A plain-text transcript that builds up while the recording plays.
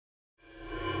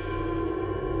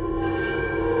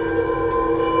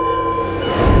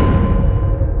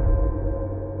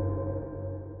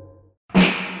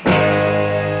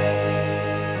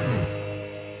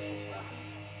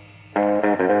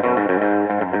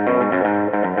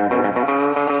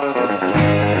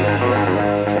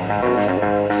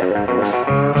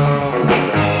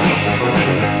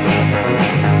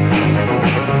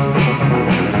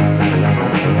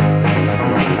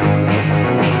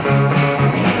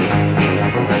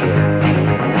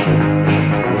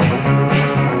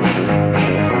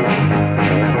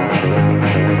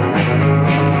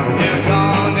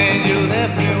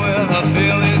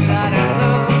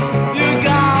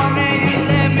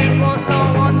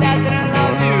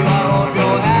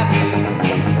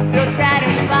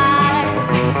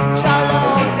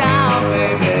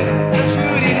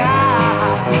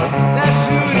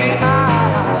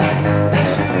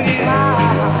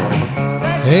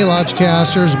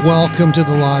Lodgecasters. Welcome to the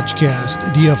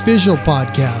Lodgecast, the official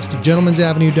podcast of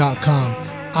Gentleman'sAvenue.com.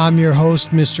 I'm your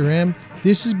host, Mr. M.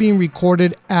 This is being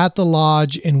recorded at the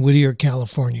Lodge in Whittier,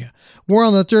 California. We're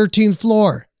on the 13th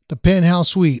floor, the penthouse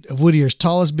suite of Whittier's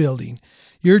tallest building.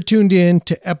 You're tuned in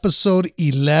to episode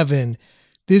 11.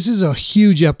 This is a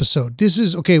huge episode.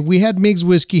 We had Miggs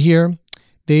Whiskey here.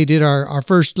 They did our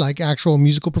first actual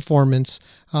musical performance,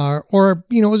 it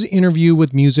was an interview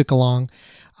with music along.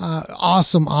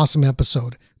 Awesome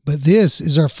episode. But this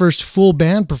is our first full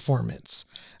band performance.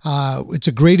 It's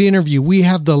a great interview. We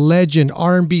have the legend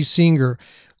R&B singer,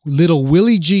 Little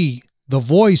Willie G, the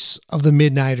voice of the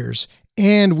Midniters.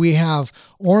 And we have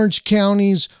Orange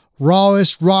County's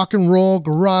rawest rock and roll,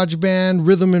 garage band,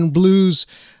 rhythm and blues,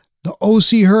 the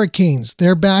OC Hurricanes.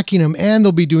 They're backing them, and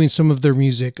they'll be doing some of their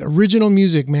music. Original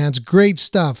music, man. It's great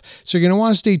stuff. So you're going to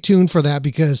want to stay tuned for that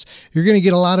because you're going to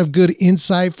get a lot of good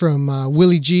insight from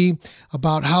Willie G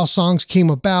about how songs came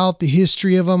about, the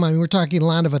history of them. I mean, we're talking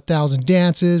Land of a Thousand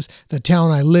Dances, The Town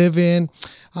I Live In,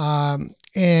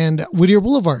 and Whittier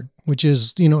Boulevard, which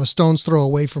is, a stone's throw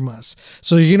away from us.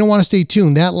 So you're going to want to stay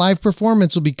tuned. That live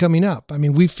performance will be coming up. I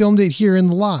mean, we filmed it here in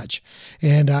the Lodge,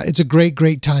 and it's a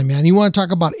great time, man. You want to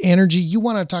talk about energy. You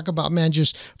want to talk about, man,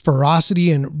 just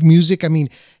ferocity and music. I mean,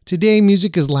 today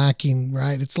music is lacking,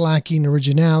 right? It's lacking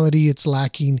originality. It's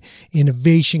lacking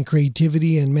innovation,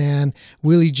 creativity. And man,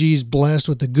 Willie G's blessed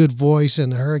with a good voice,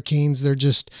 and the Hurricanes,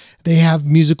 they have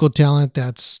musical talent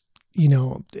that's,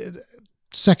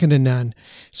 second to none.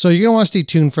 So you're going to want to stay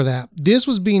tuned for that. This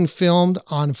was being filmed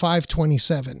on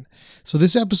 5/27. So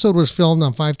this episode was filmed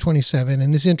on 5/27,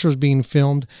 and this intro is being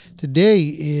filmed. Today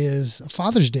is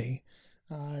Father's Day,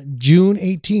 June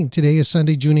 18th. Today is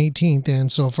Sunday, June 18th. And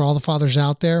so for all the fathers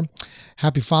out there,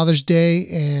 happy Father's Day,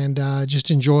 and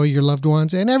just enjoy your loved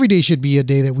ones. And every day should be a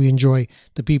day that we enjoy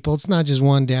the people. It's not just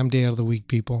one damn day out of the week,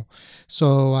 people.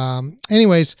 So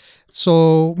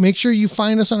so make sure you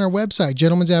find us on our website,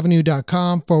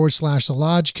 gentlemansavenue.com/the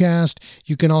Lodgecast.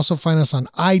 You can also find us on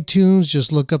iTunes.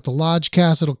 Just look up the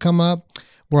Lodgecast. It'll come up.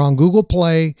 We're on Google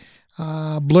Play,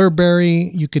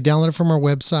 Blurberry. You could download it from our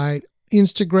website,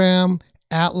 Instagram,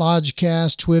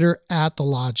 @Lodgecast, Twitter, @the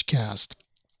Lodgecast.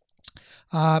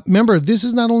 Remember, this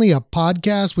is not only a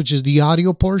podcast, which is the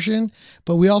audio portion,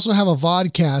 but we also have a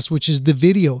vodcast, which is the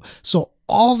video. So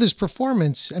all this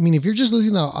performance, I mean, if you're just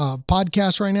listening to a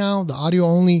podcast right now, the audio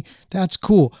only, that's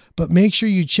cool. But make sure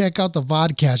you check out the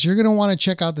vodcast. You're going to want to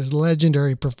check out this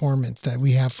legendary performance that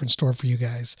we have in store for you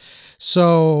guys.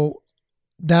 So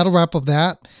that'll wrap up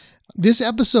that. This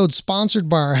episode sponsored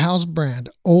by our house brand,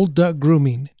 Old Duck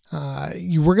Grooming.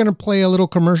 We're going to play a little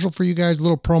commercial for you guys, a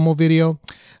little promo video.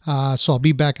 So I'll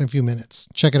be back in a few minutes.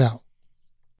 Check it out.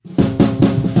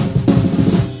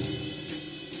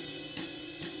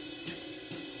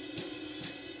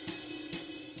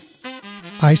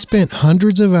 I spent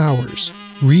hundreds of hours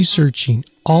researching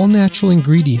all natural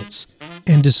ingredients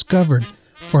and discovered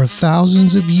for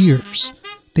thousands of years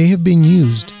they have been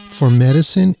used for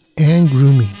medicine and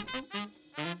grooming.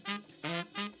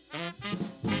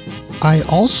 I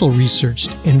also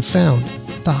researched and found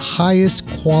the highest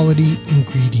quality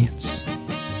ingredients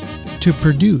to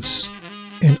produce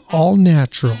an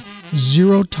all-natural,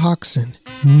 zero-toxin,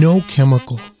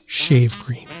 no-chemical shave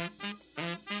cream.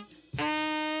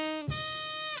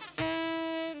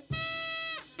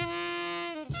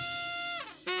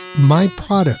 My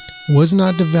product was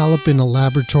not developed in a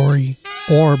laboratory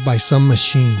or by some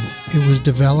machine. It was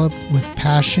developed with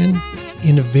passion,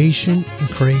 innovation, and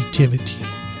creativity.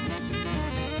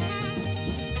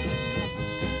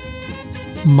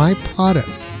 My product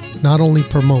not only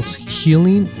promotes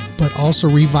healing, but also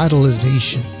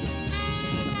revitalization.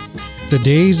 The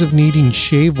days of needing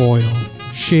shave oil,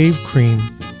 shave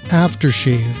cream,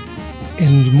 aftershave,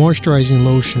 and moisturizing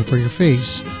lotion for your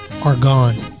face are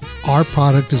gone. Our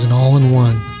product is an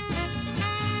all-in-one.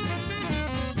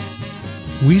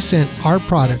 We sent our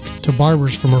product to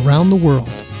barbers from around the world,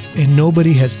 and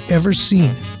nobody has ever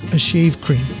seen a shave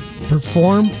cream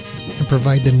perform and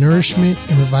provide the nourishment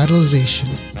and revitalization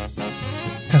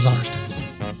as ours does.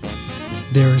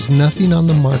 There is nothing on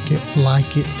the market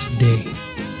like it today.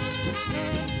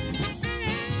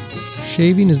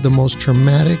 Shaving is the most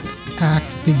traumatic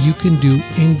act that you can do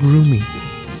in grooming,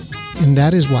 and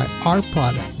that is why our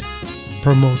product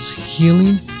promotes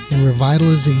healing and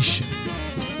revitalization.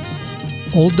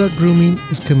 Old Duck Grooming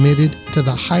is committed to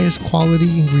the highest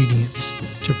quality ingredients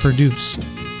to produce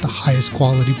the highest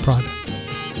quality product.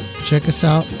 Check us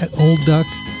out at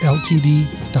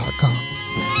oldduckltd.com.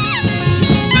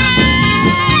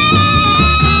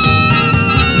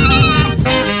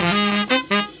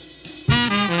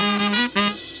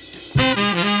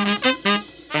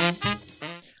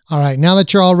 All right, now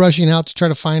that you're all rushing out to try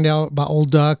to find out about Old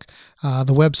Duck,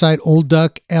 the website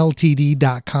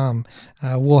oldduckltd.com.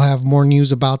 We'll have more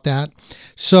news about that.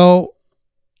 So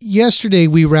yesterday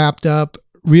we wrapped up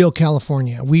Real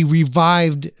California. We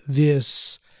revived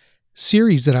this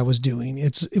series that I was doing.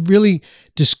 It's really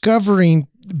discovering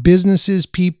businesses,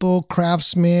 people,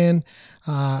 craftsmen,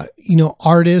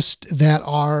 artists that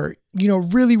are,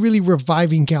 really, really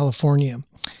reviving California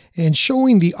and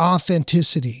showing the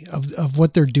authenticity of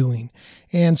what they're doing.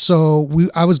 And so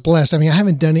I was blessed. I mean, I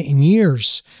haven't done it in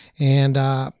years. And,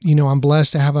 I'm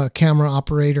blessed to have a camera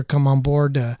operator come on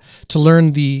board to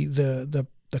learn the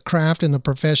craft and the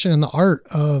profession and the art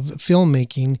of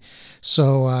filmmaking.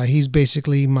 So he's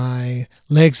basically my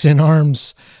legs and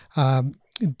arms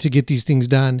to get these things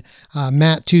done.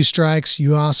 Matt, 2 Strikes,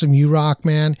 you awesome, you rock,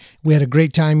 man. We had a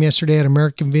great time yesterday at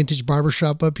American Vintage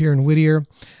Barbershop up here in Whittier.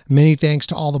 Many thanks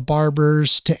to all the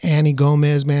barbers, to Annie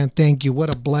Gomez, man. Thank you.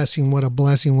 What a blessing, what a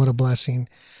blessing, what a blessing.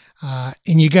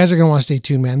 And you guys are going to want to stay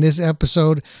tuned, man. This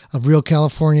episode of Real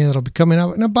California, that'll be coming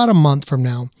out in about a month from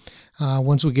now.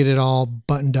 Once we get it all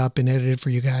buttoned up and edited for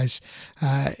you guys,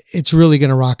 it's really going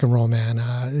to rock and roll, man.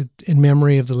 In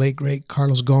memory of the late, great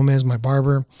Carlos Gomez, my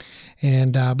barber.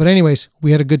 And, but anyways,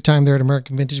 we had a good time there at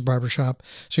American Vintage Barbershop.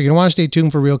 So you're going to want to stay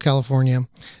tuned for Real California.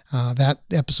 That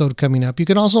episode coming up. You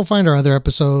can also find our other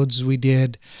episodes. We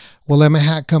did Wilema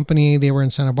Hat Company. They were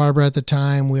in Santa Barbara at the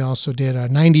time. We also did a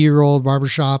 90-year-old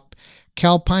barbershop,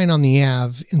 Calpine on the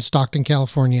Ave in Stockton,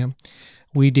 California.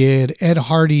 We did Ed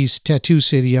Hardy's Tattoo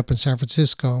City up in San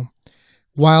Francisco,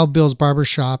 Wild Bill's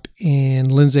Barbershop in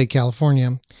Lindsay,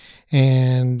 California,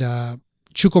 and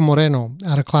Chuco Moreno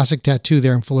out of Classic Tattoo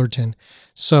there in Fullerton.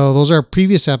 So those are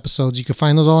previous episodes. You can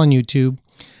find those all on YouTube.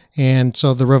 And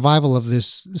so the revival of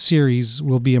this series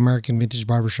will be American Vintage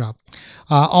Barbershop.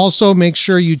 Also, make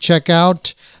sure you check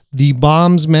out the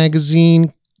Bombs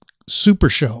Magazine Super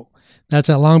Show. That's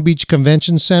at Long Beach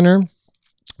Convention Center.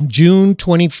 June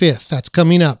 25th. That's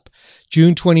coming up.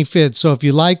 June 25th. So if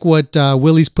you like what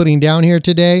Willie's putting down here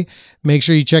today, make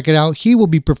sure you check it out. He will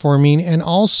be performing, and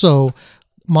also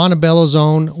Montebello's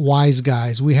own Wise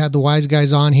Guys. We had the Wise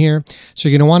Guys on here. So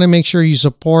you're going to want to make sure you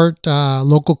support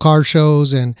local car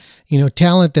shows and,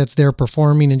 talent that's there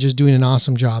performing and just doing an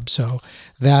awesome job. So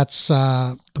that's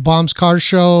the Bombs Car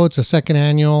Show. It's a second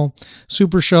annual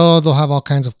super show. They'll have all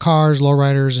kinds of cars,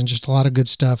 lowriders, and just a lot of good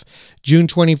stuff. June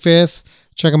 25th.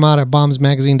 Check them out at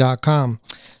bombsmagazine.com.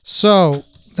 So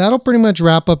that'll pretty much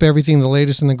wrap up everything, the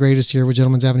latest and the greatest here with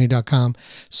gentlemansavenue.com.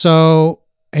 So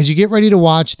as you get ready to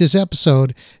watch this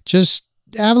episode, just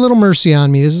have a little mercy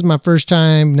on me. This is my first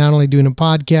time not only doing a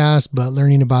podcast, but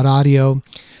learning about audio.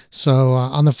 So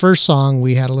on the first song,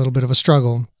 we had a little bit of a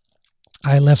struggle.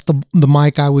 I left the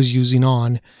mic I was using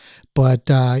on, but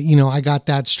I got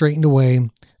that straightened away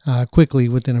quickly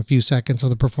within a few seconds of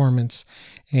the performance.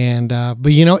 And,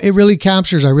 but it really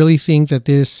captures, I really think that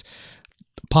this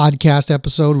podcast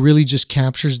episode really just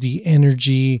captures the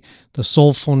energy, the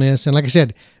soulfulness. And like I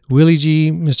said, Willie G,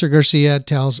 Mr. Garcia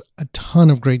tells a ton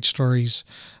of great stories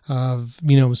of,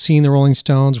 seeing the Rolling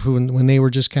Stones when they were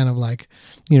just kind of like,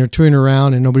 touring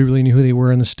around and nobody really knew who they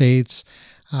were in the States.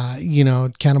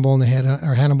 Hannibal and the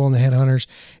Headhunters.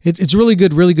 It's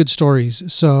really good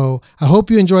stories. So I hope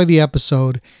you enjoy the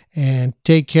episode, and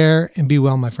take care and be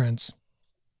well, my friends.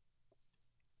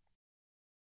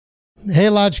 Hey,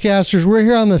 Lodgecasters, we're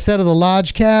here on the set of the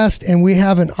Lodgecast, and we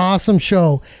have an awesome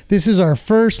show. This is our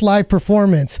first live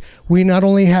performance. We not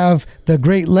only have the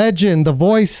great legend, the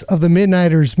voice of the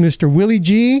Midniters, Mr. Willie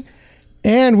G,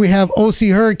 and we have OC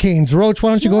Hurricanes. Roach,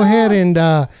 why don't you go ahead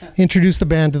and introduce the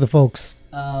band to the folks?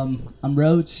 I'm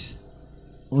Roach.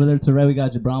 Over there to the right, we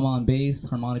got Jabrama on bass,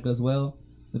 harmonica as well.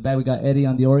 The back, we got Eddie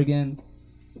on the organ.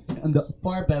 On the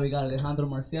far back, we got Alejandro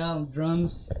Marcial on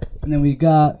drums. And then we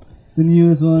got the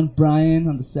newest one, Brian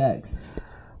on the sax.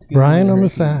 Brian on the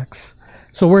sax.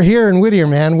 So we're here in Whittier,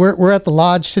 man. We're at the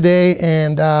lodge today,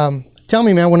 and tell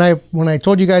me, man, when I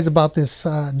told you guys about this,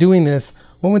 doing this,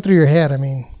 what went through your head? I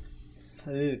mean,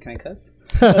 can I cuss?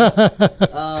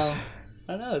 I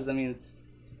don't know.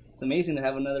 It's amazing to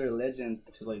have another legend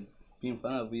to be in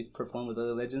front of. We've performed with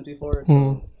other legends before,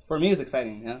 so for me, it's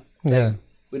exciting. Yeah. Yeah.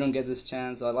 We don't get this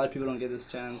chance. A lot of people don't get this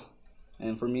chance.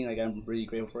 And for me, I'm really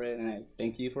grateful for it, and I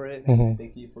thank you for it, and I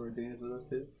thank you for doing this with us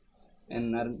too.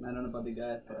 And I don't know about the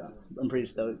guys, but I'm pretty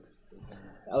stoked.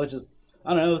 I don't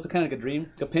know, it was kind of like a dream,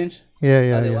 like a pinch.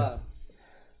 Yeah. Wow.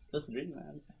 Just a dream,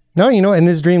 man. No, and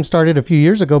this dream started a few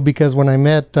years ago because when I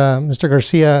met Mr.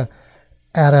 Garcia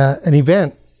at an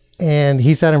event, and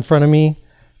he sat in front of me,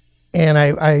 and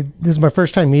I this is my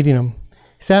first time meeting him.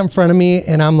 He sat in front of me,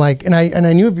 and I'm like, and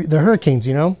I knew of the Hurricanes,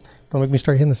 Don't make me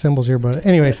start hitting the cymbals here, but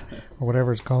anyways, or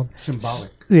whatever it's called.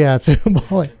 Symbolic. Yeah, it's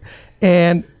symbolic.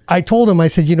 And I told him, I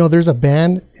said, there's a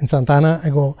band in Santana. I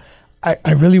go,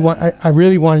 I really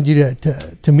wanted you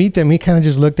to meet them. He kind of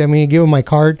just looked at me and gave him my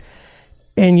card.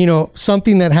 And,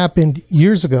 something that happened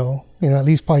years ago, at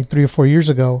least probably 3 or 4 years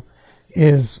ago,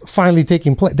 is finally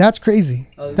taking place. That's crazy.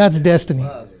 That's destiny.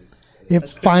 Wow. It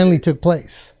finally took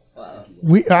place. Wow.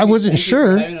 I wasn't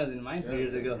sure. I was in mind 3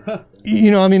 years ago.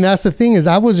 That's the thing is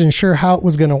I wasn't sure how it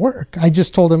was going to work. I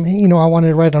just told him, hey, I wanted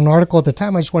to write an article at the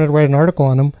time. I just wanted to write an article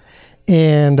on him.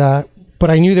 And,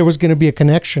 but I knew there was going to be a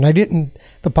connection. The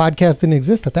podcast didn't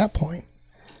exist at that point.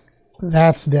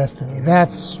 That's destiny.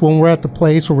 That's when we're at the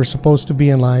place where we're supposed to be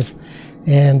in life.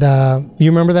 And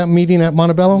you remember that meeting at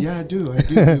Montebello? Yeah, I do.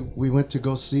 We went to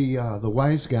go see the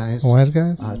Wise Guys. Wise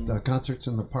Guys? At concerts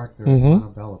in the park there at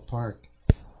Montebello Park.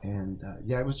 And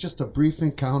it was just a brief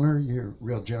encounter. You're a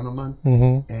real gentleman.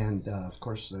 And of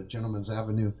course, Gentleman's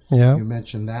Avenue. Yeah. You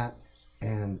mentioned that.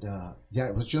 And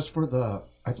it was just for the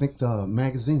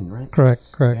magazine, right? Correct.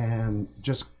 And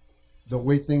just the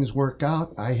way things work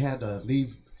out, I had to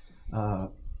leave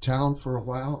town for a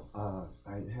while.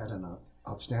 I had an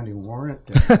outstanding warrant.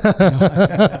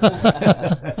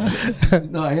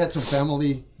 No, I had some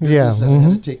family business that I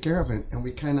had to take care of, and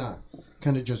we kind of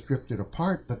just drifted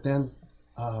apart. But then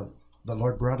the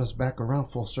Lord brought us back around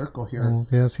full circle here.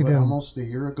 Yes, He did. Almost a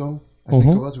year ago, I think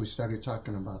it was. We started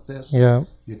talking about this. Yeah.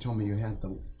 You told me you had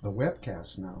the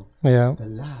webcast now. Yeah. The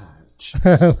Lodge.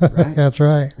 Right? That's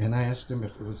right. And I asked him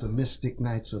if it was the Mystic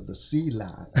Knights of the Sea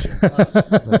Lodge.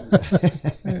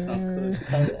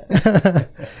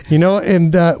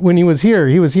 And when he was here.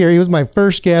 He was my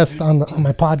first guest on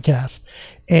my podcast.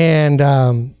 And,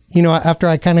 after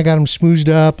I kind of got him smooshed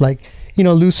up,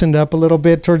 loosened up a little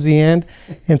bit towards the end.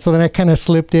 And so then I kind of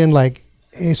slipped in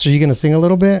hey, so you going to sing a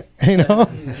little bit, And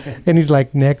he's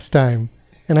like, next time.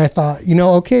 And I thought,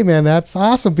 okay, man, that's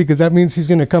awesome because that means he's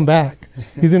going to come back.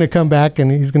 He's going to come back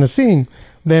and he's going to sing.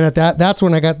 Then that's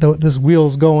when I got this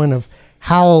wheels going of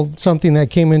how something that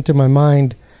came into my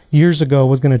mind years ago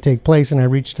was going to take place. And I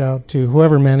reached out to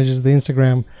whoever manages the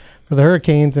Instagram for the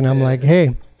Hurricanes. And I'm like,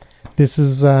 hey, this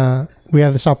is, we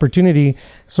have this opportunity.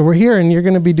 So we're here and you're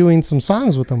going to be doing some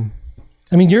songs with them.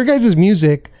 I mean, your guys'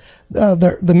 music,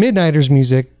 the Midniters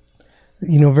music,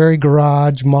 very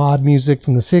garage mod music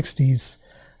from the 60s.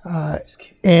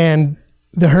 And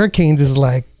the Hurricanes is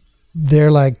they're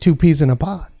like two peas in a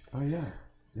pod. Oh yeah.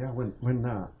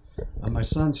 When my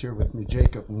son's here with me,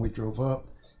 Jacob, and we drove up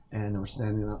and we're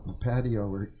standing out in the patio,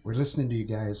 we're listening to you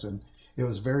guys, and it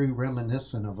was very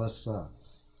reminiscent of us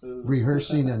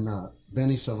rehearsing in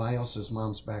Benny Ceballos'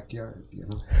 mom's backyard.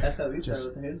 That's how we started,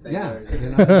 was in his backyard.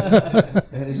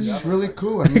 It's just really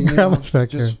cool. I mean,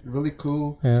 just really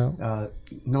cool. Yeah.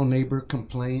 No neighbor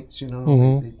complaints.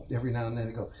 Every now and then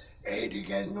they go, "Hey, do you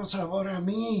guys know Sabor a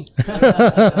mi?"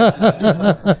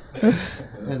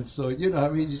 And so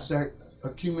you start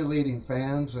accumulating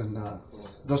fans and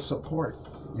the support.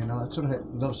 That's what I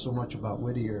love so much about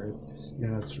Whittier.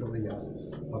 It's really a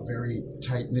very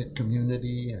tight-knit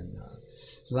community, and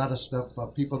a lot of stuff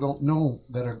people don't know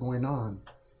that are going on,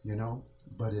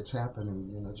 but it's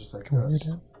happening, just like us,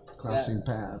 crossing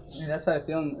paths. I mean, that's how I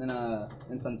feel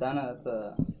in Santana.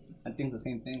 I think it's the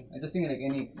same thing. I just think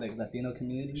any Latino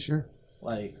community. Sure.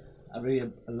 I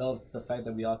really love the fact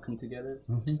that we all come together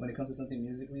when it comes to something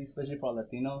musically, especially for a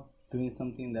Latino, doing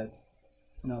something that's,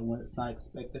 when it's not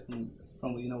expected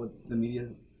from what the media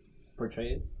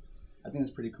portrays. I think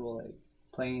it's pretty cool,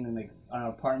 playing in on an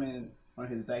apartment or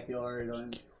his backyard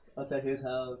or outside his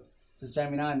house, just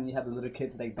jamming on, and you have the little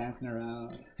kids dancing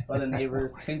around, or the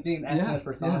neighbors, same thing, asking us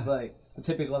for songs, the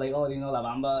typical oh, do you know La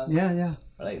Bamba? Yeah.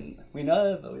 We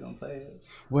know it, but we don't play it.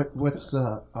 What's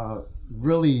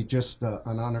really just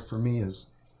an honor for me is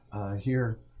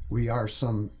here we are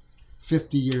some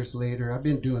 50 years later. I've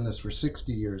been doing this for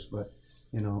 60 years, but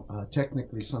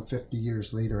technically some 50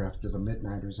 years later after the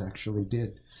Midniters actually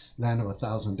did Land of a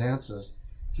Thousand Dances,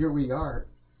 here we are.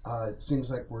 It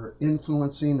seems like we're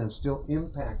influencing and still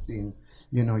impacting,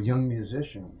 young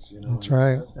musicians. That's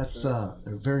right. That's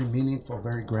very meaningful,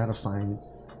 very gratifying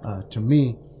to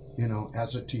me,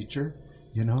 as a teacher,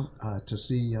 to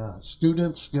see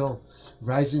students still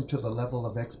rising to the level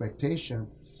of expectation,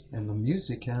 and the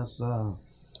music has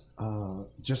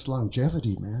just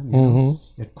longevity, man.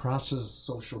 It crosses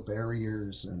social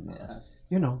barriers, and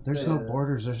there's no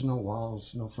borders, there's no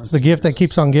walls, no frontiers. It's the gift that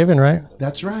keeps on giving, right?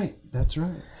 That's right.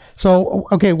 So,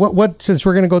 okay, what since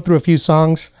we're gonna go through a few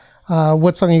songs,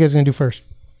 what song are you guys gonna do first?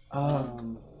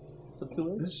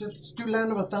 Let's do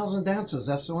Land of a Thousand Dances.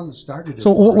 That's the one that started it.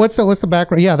 So what's the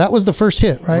background? Yeah, that was the first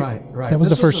hit, right? Right. That was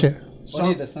the first hit.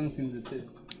 Well, the song sings it too.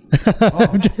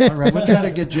 All right, we'll try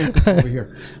to get Jacob over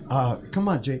here. Come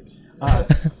on, Jake.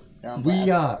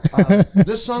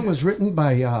 This song was written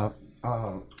by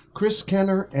Chris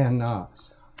Kenner and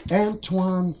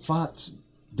Antoine Fats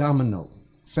Domino.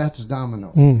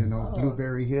 You know,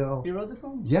 Blueberry Hill. He wrote this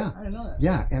song? Yeah. I didn't know that.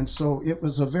 Yeah, and so it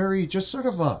was a very, just sort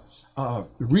of a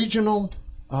regional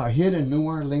hit in New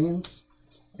Orleans.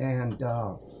 And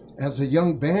as a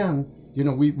young band, you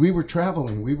know, we were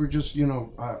traveling. We were just, you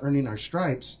know, earning our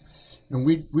stripes. And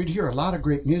we'd hear a lot of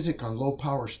great music on low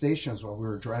power stations while we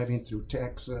were driving through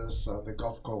Texas, the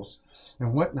Gulf Coast,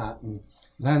 and whatnot. And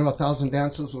Land of a Thousand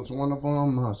Dances was one of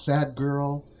them. Sad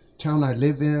Girl, Town I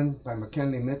Live In by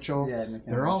McKinley Mitchell. Yeah,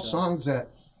 They're all songs that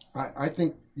I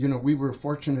think, you know, we were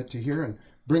fortunate to hear and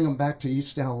bring them back to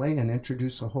East LA and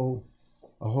introduce a whole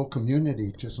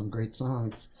community to some great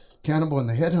songs. Cannibal and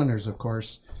the Headhunters, of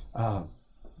course,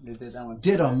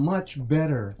 did a much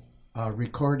better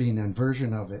recording and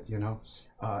version of it, you know,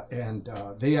 and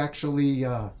they actually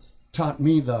taught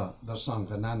me the song,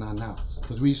 the Na Na Na,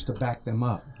 because we used to back them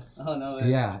up. Oh no way.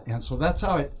 Yeah, and so that's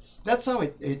how it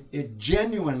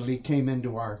genuinely came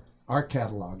into our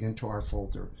catalog, into our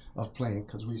folder of playing,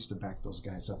 because we used to back those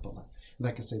guys up a lot.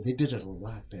 Like I said, they did it a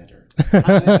lot better.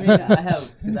 I mean, I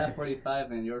have that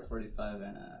 45 and your 45,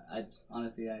 and I just,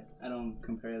 honestly, I don't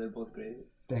compare. They're both great.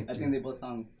 Thank you. I think they both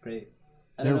sound great.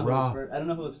 They're raw. I don't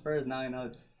know who was first. Now I know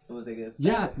it was, I guess.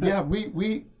 Yeah.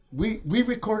 We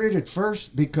recorded it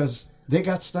first because they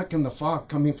got stuck in the fog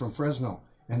coming from Fresno,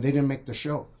 and they didn't make the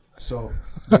show. So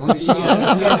the only songs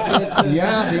we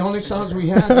had, the only songs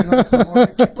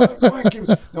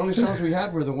we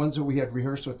had were the ones that we had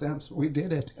rehearsed with them. So we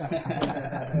did it.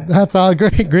 That's all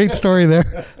great story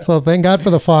there. So thank God for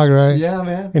the fog, right? Yeah,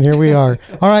 man. And here we are.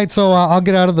 All right, so I'll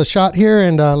get out of the shot here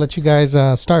and let you guys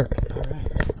start. All right.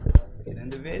 Get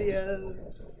in the video.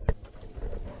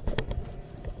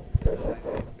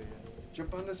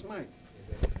 Jump on this mic.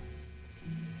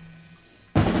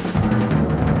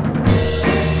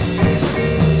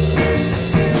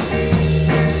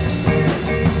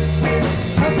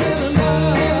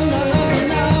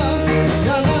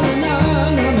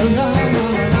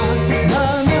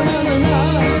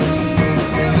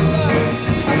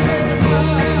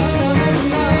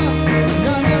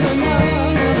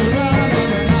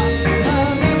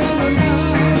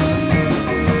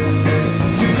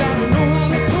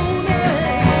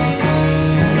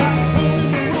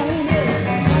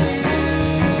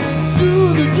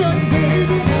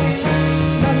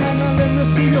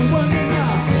 Like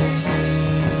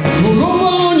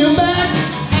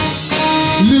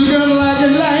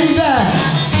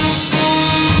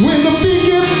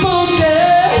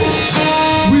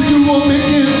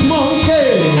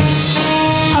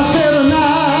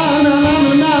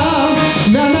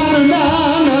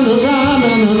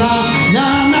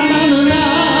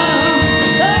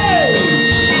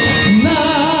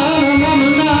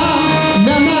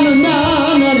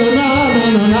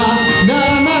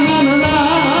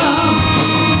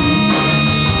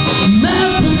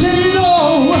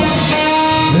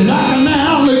an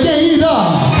alligator.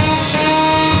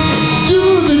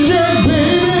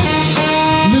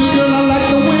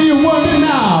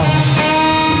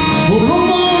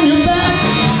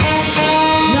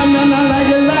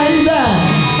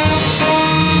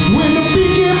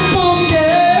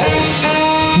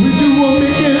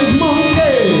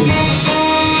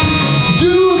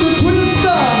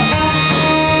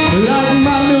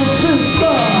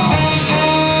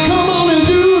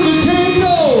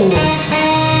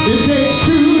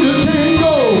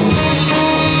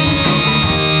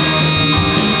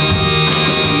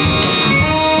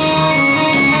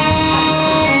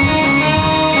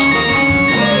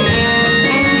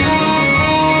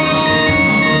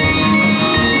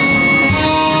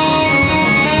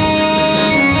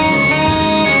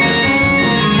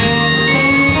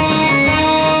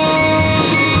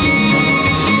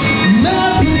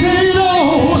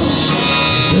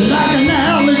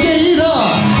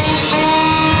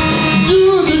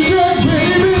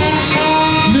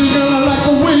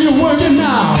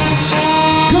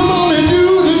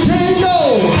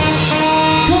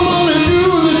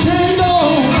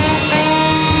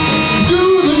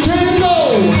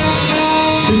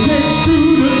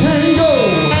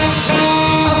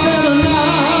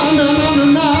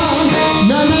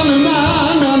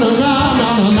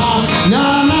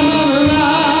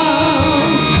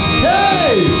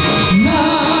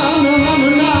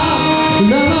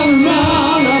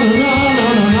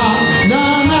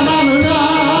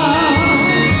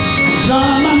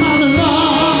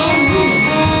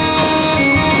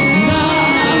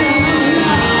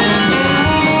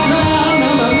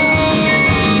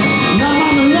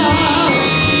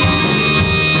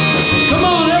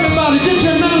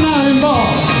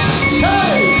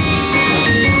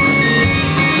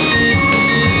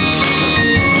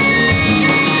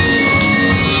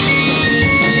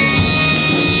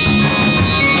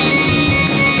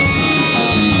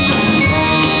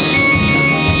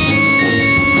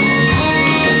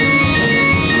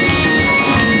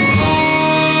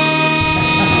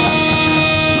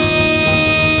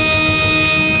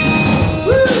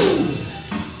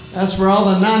 That's for all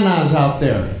the nanas out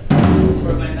there.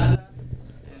 For my nana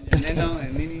and Neno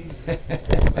and Nini.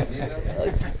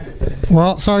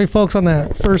 Well, sorry, folks, on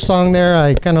that first song there.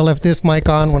 I kind of left this mic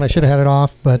on when I should have had it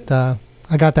off, but I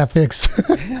got that fixed.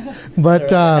 But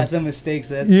had some mistakes.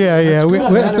 That's yeah.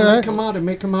 That's It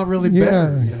may come out really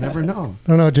better. You never know. I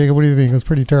don't know, Jacob. What do you think? It was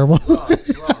pretty terrible.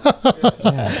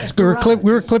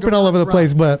 We were clipping all over the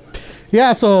place, but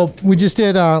yeah. So we just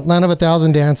did "Land of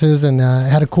 1,000 Dances" and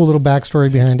had a cool little backstory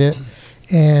behind it.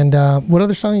 And what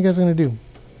other song you guys gonna do?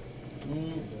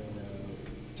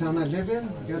 Town I Live In.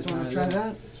 You guys want to try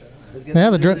that? Yeah,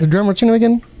 the drummer. What's your name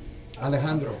again?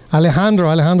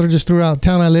 Alejandro just threw out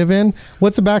 "Town I Live In."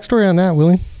 What's the backstory on that,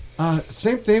 Willie?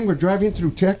 Same thing. We're driving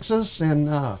through Texas,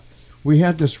 and we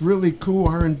had this really cool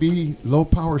R&B low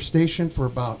power station for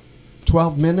about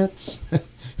 12 minutes,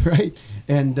 right?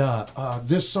 And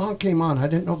this song came on. I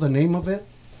didn't know the name of it,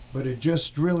 but it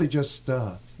just really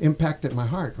impacted my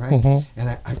heart, right? Mm-hmm.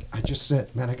 And I just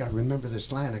said, man, I got to remember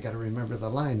this line. I got to remember the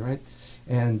line, right?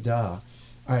 And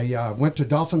I went to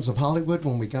Dolphins of Hollywood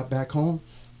when we got back home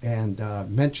and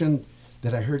mentioned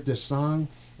that I heard this song,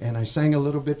 and I sang a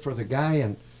little bit for the guy,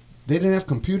 and they didn't have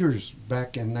computers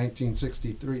back in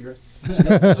 1963, right?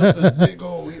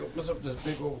 So he opens up this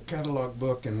big old catalog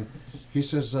book, and he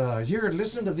says, here,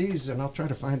 listen to these, and I'll try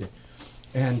to find it.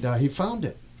 And he found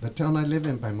it, "The Town I Live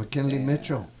In" by McKinley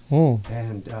Mitchell.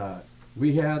 And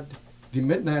we had, the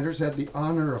Midniters had the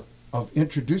honor of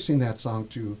introducing that song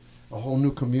to a whole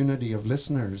new community of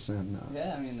listeners, and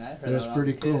yeah, I mean, I heard it was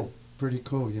pretty cool. Pretty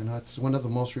cool, you know. It's one of the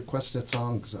most requested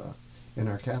songs in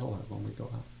our catalog when we go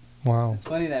out. Wow. It's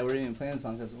funny that we're even playing the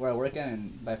song because where I work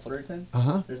at by Fullerton,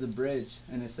 there's a bridge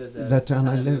and it says that town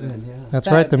I live in. Yeah, that's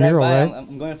right. The mural, right?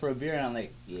 I'm going for a beer and I'm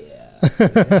like, yeah.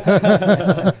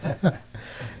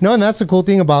 No, and that's the cool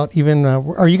thing about even.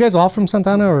 Are you guys all from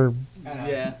Santana or?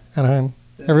 Yeah. Anaheim.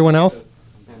 Everyone else?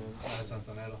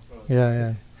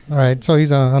 Yeah. All right, so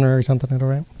he's a honorary Santanero,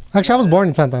 right? Actually, I was born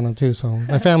in Santana too, so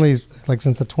my family's like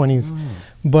since the 20s.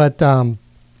 But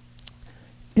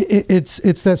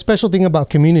it's that special thing about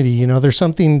community, you know. There's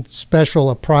something special,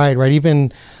 a pride, right?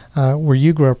 Even where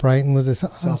you grew up, right? And was it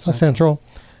South Central?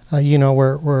 You know,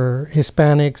 where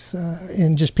Hispanics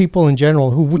and just people in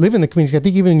general who live in the community. I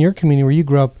think even in your community where you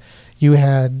grew up, you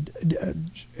had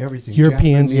everything.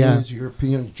 Europeans, Japanese,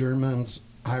 Europeans, Germans,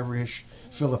 Irish,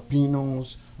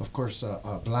 Filipinos, of course,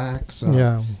 blacks.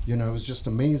 You know, it was just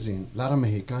amazing. A lot of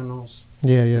Mexicanos.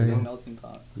 Yeah. Melting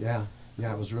pot. Yeah,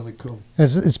 it was really cool.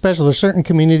 It's special. There's certain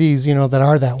communities, you know, that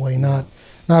are that way. Not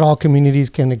all communities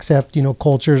can accept, you know,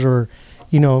 cultures or,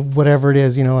 you know, whatever it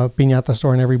is, you know, a piñata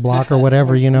store in every block or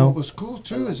whatever, you know. What was cool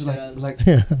too is like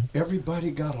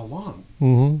everybody got along.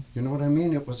 Mm-hmm. You know what I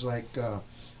mean? It was like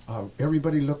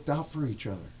everybody looked out for each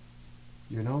other.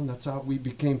 You know, and that's how we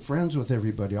became friends with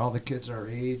everybody. All the kids our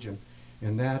age and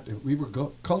that. We were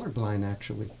colorblind,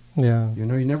 actually. Yeah. You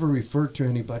know, you never referred to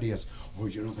anybody as, oh,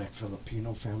 you know, that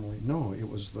Filipino family. No, it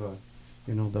was the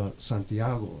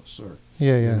Santiagos or,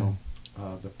 you know,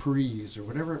 the Prees or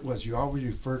whatever it was. You always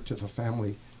referred to the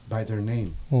family by their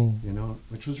name, you know,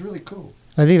 which was really cool.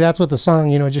 I think that's what the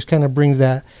song, you know, just kind of brings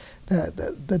that,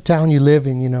 the town you live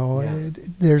in, you know. Yeah.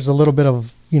 There's a little bit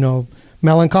of, you know,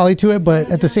 melancholy to it,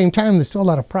 but at the same time, there's still a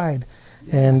lot of pride.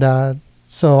 Yeah. And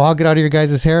so I'll get out of your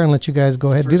guys' hair and let you guys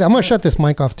go ahead and do that. I'm going to shut this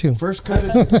mic off, too. First cut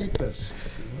is the deepest.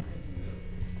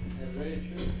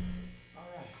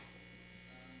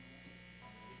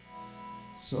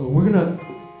 So we're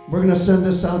gonna send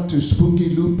this out to Spooky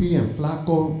Loopy and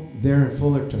Flaco there in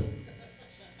Fullerton.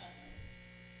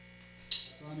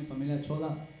 Toda mi familia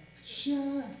chola.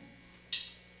 Sure.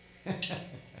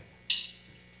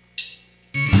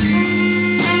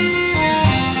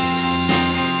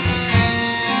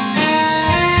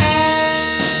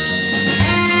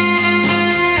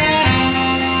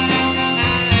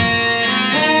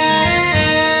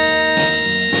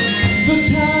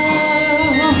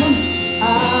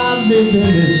 Living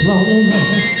is lonely.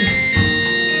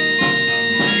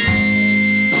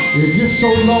 It gets so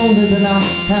lonely that I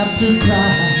have to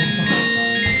cry.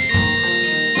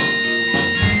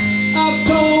 I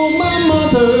told my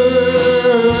mother,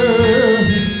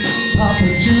 Papa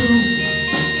Jew,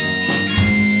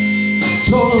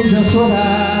 told him just what I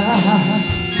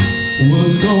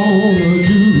was gonna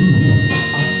do.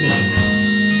 I said,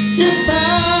 if I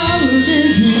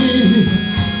live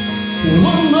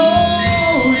one more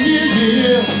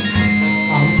year,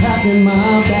 I'm packing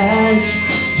my bags,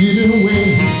 getting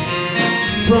away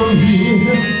from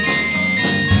here.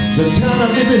 The town I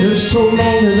live in is so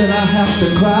lonely that I have to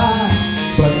cry,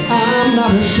 but I'm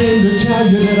not ashamed to tell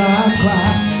you that I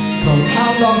cry, 'cause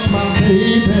I lost my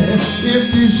baby.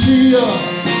 If you see her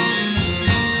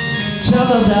Tell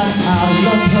her that I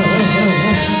love her.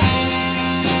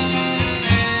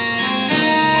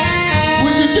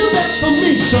 Would you do that for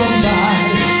me,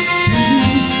 somebody?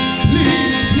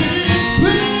 Please, please, please,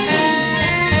 please.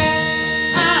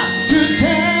 I to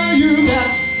tell you that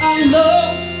I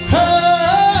love her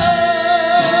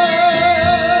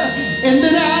and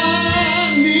that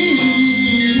I need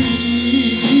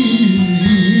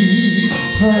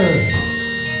her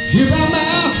here by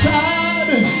my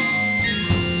side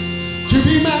to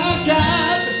be my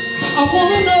guide. I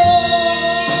wanna know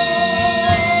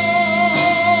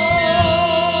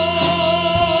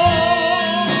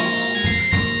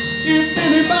if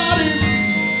anybody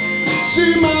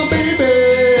see my baby.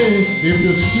 If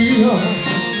you see her,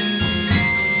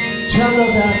 tell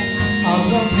her that I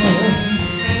love her.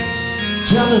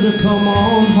 Tell her to come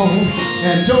on home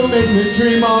and don't make me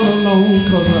dream all alone,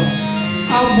 'cause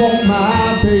I want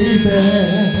my baby.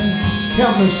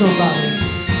 Help me, somebody.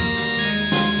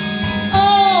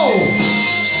 Oh,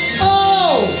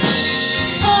 oh,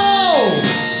 oh,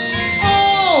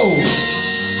 oh,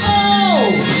 oh,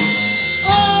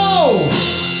 oh,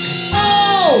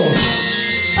 oh,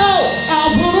 oh, I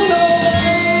wanna know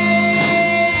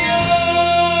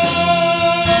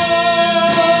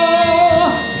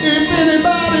if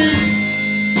anybody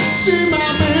see my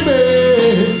baby.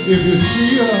 If you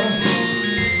see her,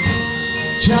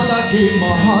 child, I gave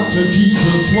my heart to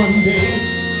Jesus one day,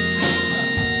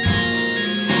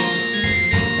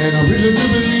 and I really do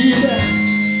believe that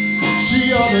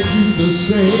she ought to do the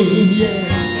same, yeah.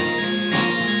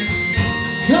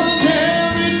 'Cause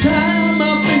every time I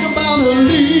think about her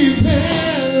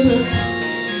leaving,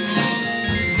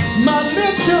 my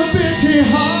little bitty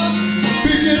heart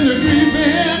begin to grieve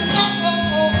in. Oh, oh,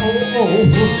 oh, oh,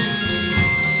 oh.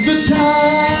 The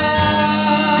time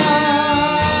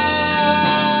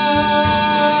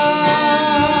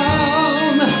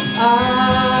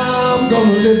I'm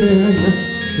gonna live in,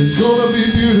 it's gonna be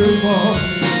beautiful.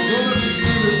 It's gonna be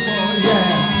beautiful,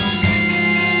 yeah.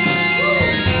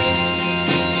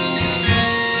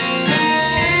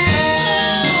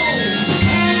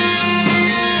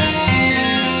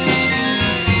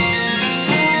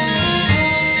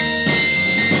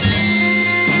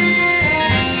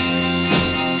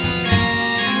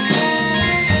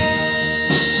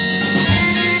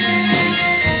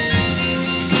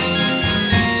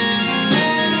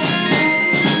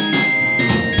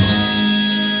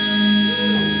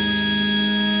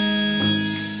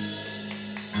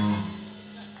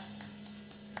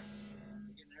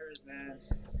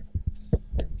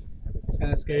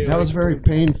 Scary. That was very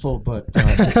painful, but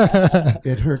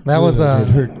it hurt. That good. was, It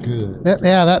hurt good.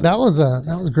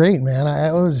 That was great, man.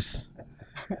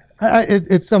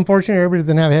 It's unfortunate everybody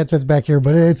doesn't have headsets back here,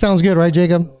 but it sounds good, right,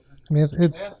 Jacob? I mean,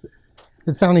 it's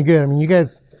sounding good. I mean, you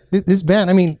guys, this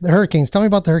band. I mean, the Hurricanes. Tell me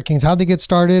about the Hurricanes. How'd they get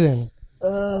started? And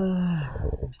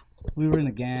we were in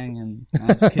a gang, and no, I'm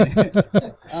just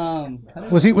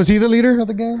kidding. was he the leader of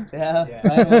the gang? Yeah.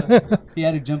 He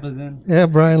had to jump us in. Yeah,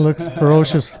 Brian looks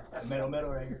ferocious. Metal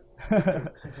right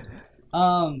here.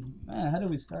 Man, how did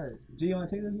we start? G, you want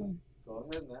to take this one? Go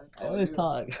ahead, man. I always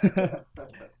talk. It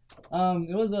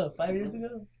was 5 years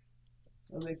ago.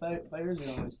 It was like five years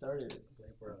ago when we started.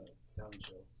 For a talent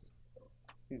show.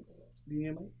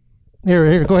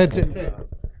 Here, go ahead. Say it.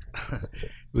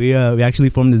 We actually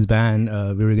formed this band.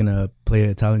 We were gonna play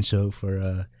a talent show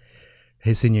for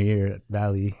his senior year at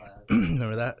Valley.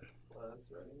 Remember that?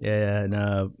 Yeah, and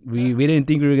we didn't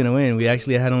think we were gonna win. We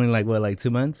actually had only like 2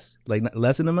 months,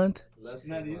 less than a month.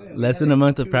 Less than a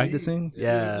month of practicing.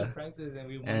 Yeah,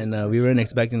 and we weren't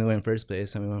expecting to win first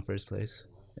place, and we won first place.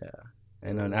 Yeah,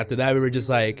 and then after that, we were just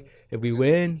like, if we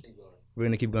win, we're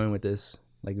gonna keep going with this.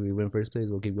 Like, if we win first place,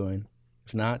 we'll keep going.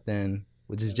 If not, then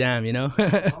we'll just jam. You know. How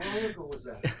long ago was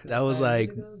that? That was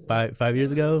like 5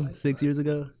 years ago, 6 years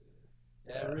ago.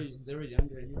 Yeah, they were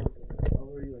younger. How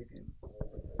were you, like?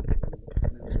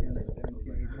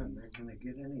 Gonna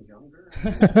get any younger?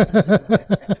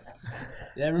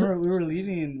 Yeah, I remember we were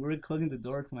leaving. We were closing the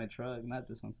door to my truck, not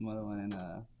this one, some other one, and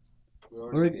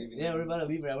we're about to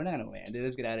leave. We're not gonna win, dude.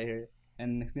 Let's get out of here.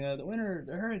 And next thing you know, the winner,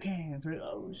 the Hurricanes. We're like,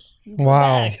 oh, shoot,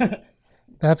 Wow,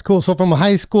 that's cool. So from a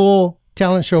high school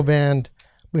talent show band,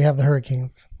 we have the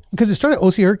Hurricanes, because it started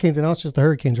OC Hurricanes and now it's just the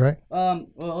Hurricanes, right? Well,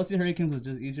 OC Hurricanes was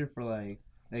just easier for like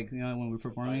you know, when we're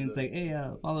performing, it's like, hey,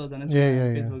 follow us on Instagram,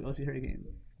 Yeah. Facebook, OC Hurricanes.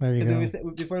 There you go.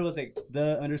 Before it was like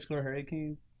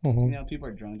 _Hurricanes. Mm-hmm. You know, people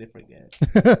are drunk, they forget.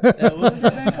 What was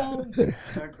that called?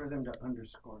 Time for them to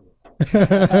underscore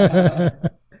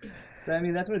it. So I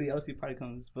mean, that's where the OC part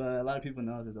comes, but a lot of people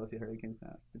know us as OC Hurricanes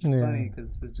now, which is funny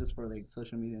because it's just for like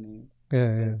social media name.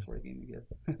 Yeah. It's working, I guess.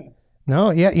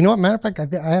 No, yeah. You know what? Matter of fact,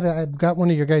 I got one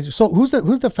of your guys. So who's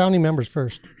the founding members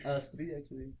first? Us three,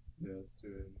 actually. Yes,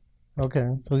 dude.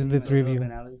 Okay, so the three of you.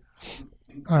 And Alex.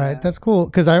 All right, that's cool.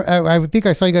 Because I would think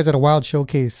I saw you guys at a Wild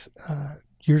Showcase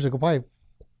years ago, probably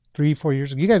 3-4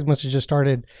 years ago. You guys must have just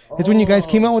started. It's when you guys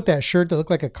came out with that shirt that looked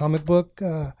like a comic book.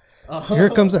 Here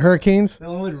comes the Hurricanes. The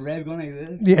one with Rev going like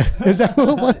this. Yeah, is that what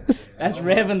it was? That's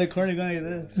Rev in the corner going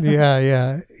like this.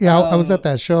 Yeah. I was at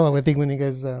that show. I think when you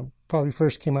guys probably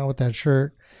first came out with that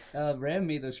shirt. Rev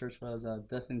made those shirts for us,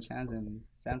 Dustin Chance in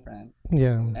San Fran.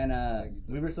 Yeah. And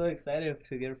we were so excited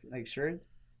to get like shirts.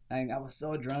 And I was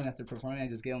so drunk after performing, I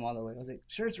just gave them all away. I was like,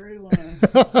 shirts for everyone.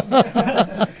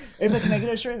 Everybody, can I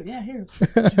get a shirt? Yeah, here.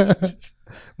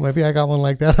 Maybe I got one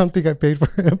like that. I don't think I paid for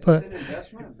it, but It's an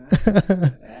investment,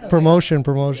 man. Yeah, promotion.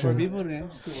 For people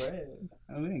just to wear it.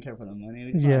 I mean, we didn't care for the money.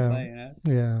 We just wanted to play, you know?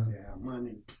 Yeah. Yeah,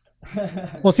 money.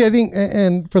 Well, see, I think,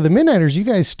 and for the Midniters, you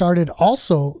guys started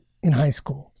also in high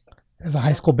school as a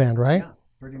high school band, right? Yeah,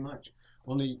 pretty much.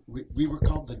 Only we were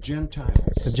called the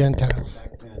Gentiles. The Gentiles.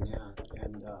 Back then, yeah.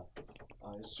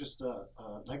 And it's just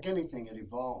like anything, it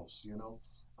evolves, you know.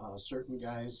 Certain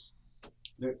guys,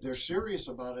 they're serious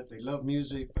about it. They love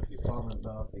music, but they fall in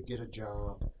love. They get a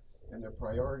job, and their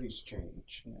priorities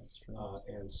change. Yeah, that's true.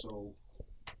 And so,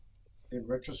 in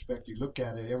retrospect, you look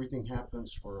at it, everything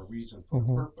happens for a reason, for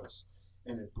Mhm. a purpose.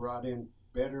 And it brought in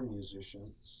better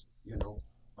musicians, you know,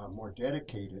 more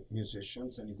dedicated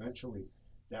musicians, and eventually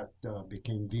that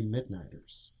became Thee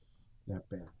Midniters, that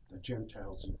band. The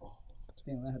Gentiles evolved.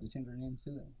 Damn, I had to change our name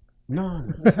too then. No.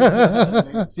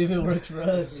 See if it works for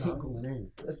us. Not cool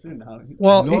name. Let's do now.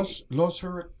 Well, Los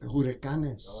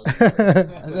Hurricanes.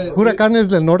 Huracanes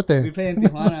del We Norte. play in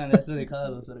Tijuana, and that's what they call it,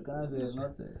 Los Hurricanes del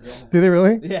Norte. Yeah. Do they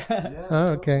really? Yeah. Yeah. Oh,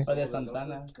 okay. Or de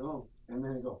Santana. Go. And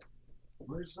then they go,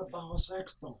 where's the Bajo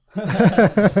Sexto?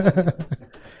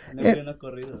 No quieren los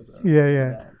corridos, bro.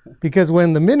 Yeah. Because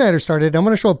when the Midnighters started, I'm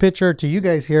going to show a picture to you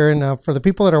guys here. And for the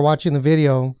people that are watching the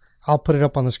video, I'll put it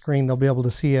up on the screen. They'll be able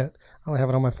to see it. I only have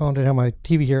it on my phone. I didn't have my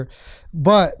TV here.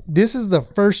 But this is the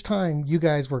first time you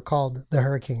guys were called the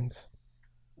Hurricanes.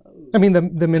 I mean, the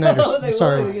Midnighters. I'm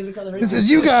sorry. This is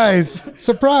you guys.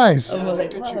 Surprise. I'm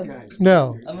like, Look at you guys.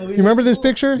 No. You remember this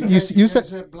picture? You guys sent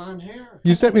have blonde hair.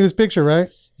 you sent me this picture, right?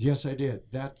 Yes, I did.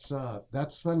 That's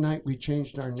the night we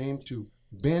changed our name to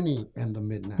Benny and the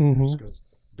Midnighters, Mhm. because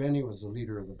Benny was the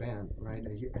leader of the band, right?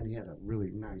 And he had a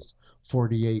really nice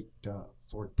 48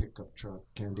 Ford pickup truck,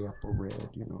 candy apple red,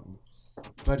 you know.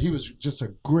 But he was just a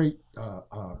great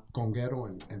conguero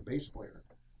and bass player.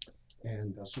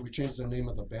 And so we changed the name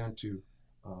of the band to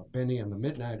Benny and the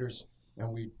Midnighters,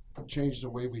 and we changed the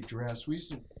way we dressed. We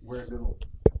used to wear little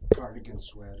cardigan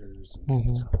sweaters and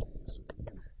Mhm. ties and, you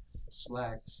know,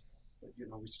 slacks. But, you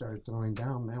know, we started throwing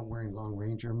down, man, wearing Long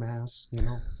Ranger masks, you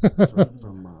know,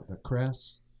 from the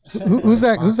Crest. Who's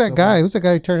that guy? Who's that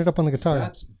guy who turned it up on the guitar?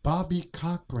 That's Bobby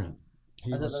Cochran.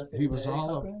 He was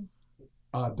all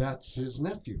of, that's his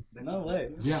nephew. No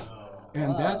way. Yeah.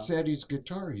 And Wow. that's Eddie's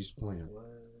guitar he's playing.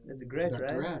 It's a Gretsch, The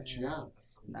right? Gretsch, yeah.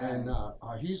 Nice.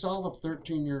 And he's all of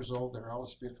 13 years old. They're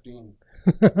always 15.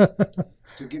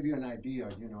 To give you an idea,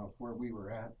 you know, of where we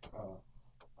were at.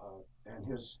 And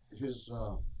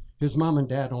his mom and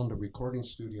dad owned a recording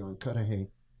studio in Cudahy,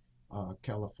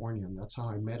 California. And that's how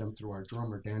I met him, through our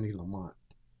drummer, Danny Lamont.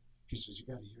 He says, you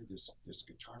got to hear this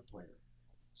guitar player.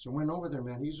 So I went over there,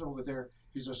 man. He's over there.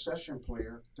 He's a session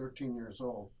player, 13 years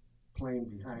old, playing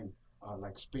behind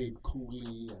like Spade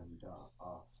Cooley and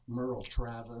Merle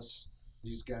Travis.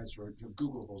 These guys were, you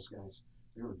Google those guys.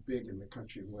 They were big in the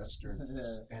country and western.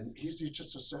 And he's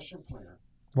just a session player.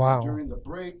 Wow. During the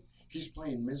break, he's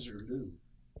playing Miserlou.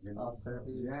 You know? Oh,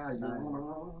 Surfy. Yeah, you Nice.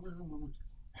 know. And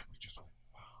we just went,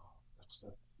 wow, that's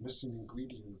the missing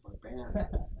ingredient of our band,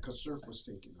 because Surf was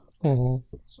taking off. Mhm.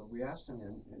 So we asked him,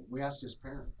 and we asked his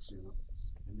parents, you know,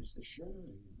 and they said, sure, you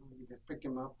know, you guys pick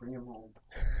him up, bring him home.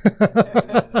 We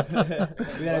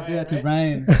gotta do that to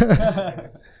Brian.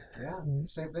 Yeah,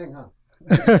 same thing, huh?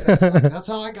 That's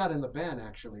how I got in the band,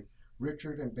 actually.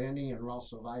 Richard and Benny and Raul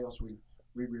Ceballos, we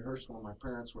rehearsed when my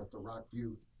parents were at the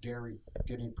Rockview Dairy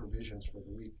getting provisions for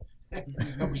the week. And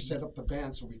we set up the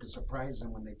band so we could surprise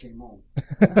them when they came home.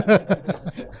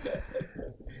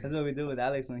 That's what we did with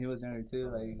Alex when he was younger too.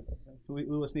 Like we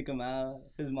would sneak him out.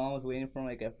 His mom was waiting for him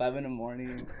like at 5 a.m.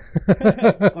 Con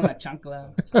la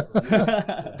chancla.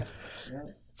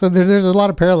 So there's a lot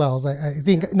of parallels. I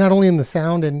think not only in the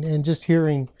sound and just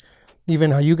hearing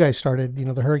even how you guys started, you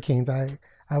know, the Hurricanes. I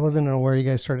wasn't aware you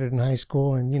guys started in high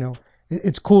school, and, you know,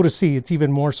 it's cool to see. It's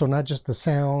even more so, not just the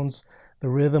sounds, the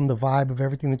rhythm, the vibe of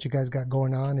everything that you guys got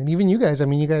going on. And even you guys, I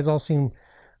mean, you guys all seem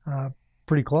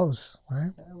pretty close, right?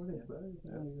 Yeah, we're good brothers.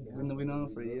 Yeah. We know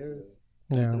him for years.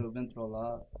 Yeah. We've been through a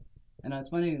lot. And it's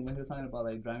funny when he was talking about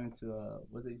like driving to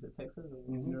was it Texas or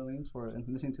New Orleans for and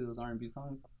listening to those R&B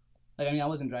songs. Like I mean I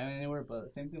wasn't driving anywhere,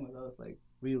 but same thing with us. Like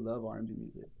we love R&B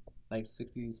music, like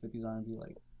 60s, 50s R&B.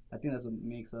 Like I think that's what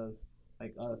makes us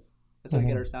like us. That's how we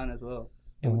get our sound as well.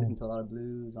 And we listen to a lot of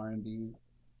blues, R&B.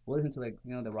 We'll listen to like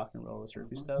the rock and roll,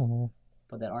 surfy stuff.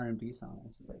 But that R&B sound,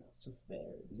 it's just there.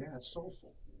 Yeah, it's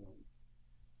soulful.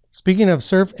 Speaking of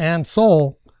surf and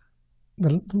soul,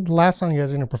 the last song you guys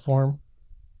are going to perform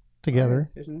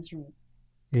together It's an instrument.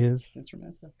 is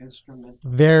Instrumental.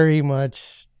 very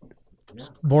much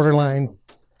borderline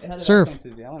Hey, how did surf. that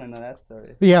come to be? I want to know that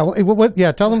story. Yeah,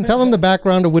 yeah. Tell them the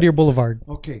background of Whittier Boulevard.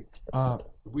 Okay,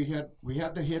 we had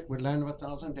the hit with Land of a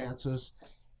Thousand Dances,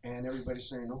 and everybody's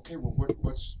saying, okay, well, what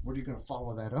are you going to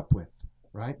follow that up with,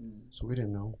 right? So we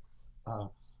didn't know.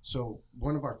 So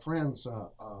one of our friends,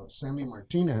 Sammy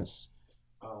Martinez,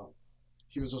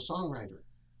 he was a songwriter,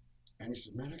 and he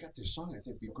said, man, I got this song. I think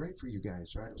it'd be great for you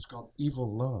guys, right? It was called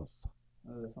Evil Love,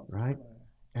 right?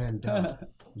 And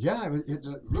yeah, it's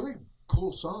a really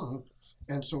cool song.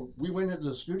 And so we went into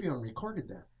the studio and recorded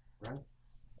that, right?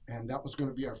 And that was going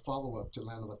to be our follow-up to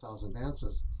Land of a Thousand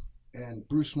Dances. And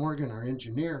Bruce Morgan, our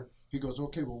engineer, he goes,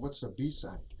 okay, well, what's the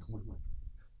B-side? And we went,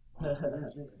 oh, I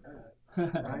didn't think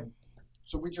of that, right?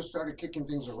 So we just started kicking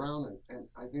things around, and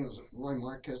I think it was Roy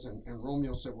Marquez and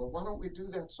Romeo said, well, why don't we do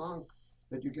that song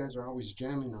that you guys are always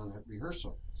jamming on at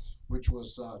rehearsal, which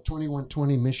was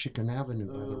 2120 Michigan Avenue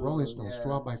by the Rolling Stones,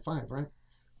 12 by 5, right?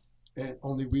 And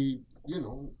only we,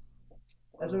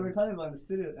 That's what we were talking about in the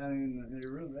studio, in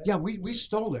your room, right? Yeah, we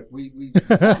stole it. We We're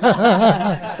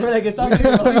like, it's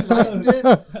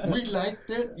we liked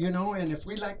it, and if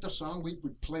we liked the song, we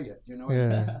would play it,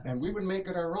 Yeah. and we would make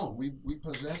it our own. We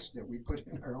possessed it. We put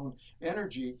in our own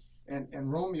energy.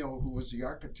 And Romeo, who was the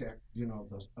architect,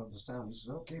 of the sound, he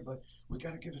said, okay, but we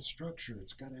got to give it structure.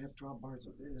 It's got to have 12 bars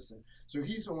of this. And so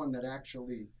he's the one that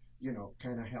actually,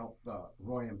 kind of helped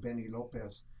Roy and Benny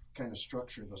Lopez kind of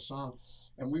structure the song.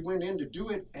 And we went in to do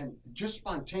it, and just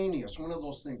spontaneous, one of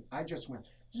those things. I just went,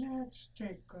 let's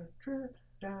take a trip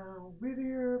down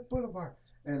Whittier Boulevard.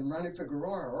 And Ronnie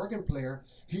Figueroa, our organ player,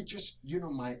 he just, he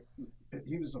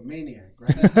was a maniac,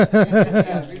 right?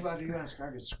 Everybody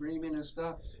started screaming and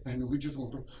stuff, and we just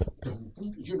went,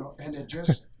 and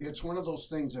it's one of those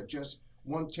things that just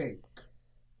one take,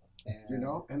 and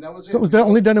that was it. So it was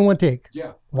only done in one take?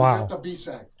 Yeah. Wow. We got the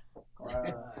B-side.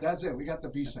 That's it. We got the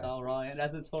B-side. It's all raw.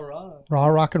 It's so raw. Raw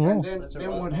rock and roll. And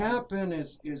then what happened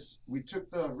is we took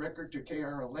the record to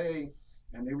KRLA,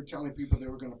 and they were telling people they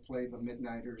were going to play the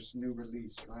Midniters' new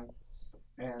release, right?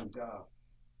 And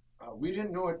we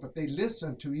didn't know it, but they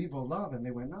listened to Evil Love, and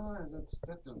they went, no,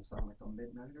 that doesn't sound like the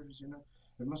Midniters,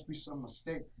 There must be some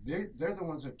mistake. They're the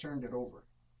ones that turned it over.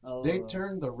 Oh, They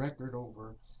turned the record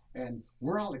over, and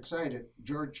we're all excited.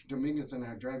 George Dominguez and I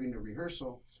are driving to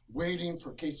rehearsal, waiting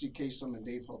for Casey Kasem and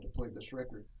Dave Hall to play this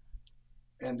record.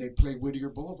 And they play Whittier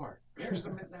Boulevard. Here's the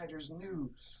Midniters' new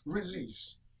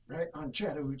release, right, on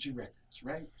Chattahoochee Records,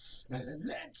 right? And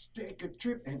let's take a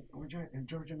trip. And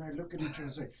George and I look at each other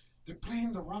and say, they're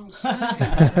playing the wrong side.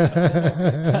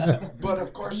 But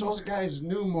of course, those guys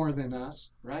knew more than us,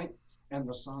 right? And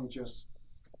the song just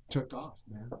took off,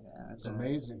 man. Yeah, it's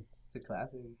amazing. It's a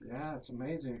classic. Yeah, it's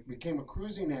amazing. It became a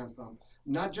cruising anthem,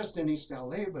 not just in East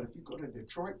LA, but if you go to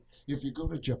Detroit, if you go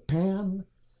to Japan.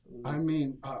 I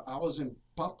mean, I was in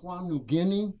Papua New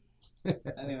Guinea. I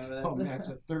remember that. Oh man, it's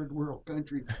a third world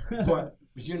country, but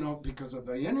because of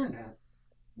the internet,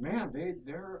 man,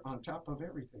 they're on top of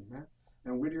everything, man.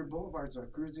 And Whittier Boulevard's a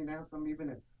cruising anthem, even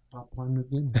in Papua New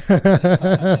Guinea.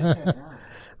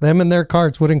 Them and their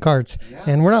carts, wooden carts. Yeah.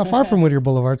 And we're not far from Whittier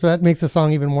Boulevard, so that makes the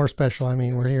song even more special. I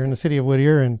mean, we're here in the city of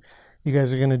Whittier, and you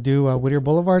guys are going to do Whittier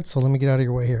Boulevard, so let me get out of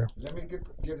your way here. Let me get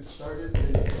it started.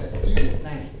 Let's do it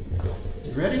now.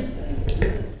 You ready?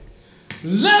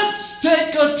 Let's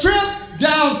take a trip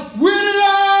down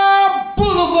Whittier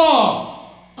Boulevard.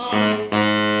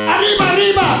 Arriba,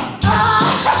 arriba.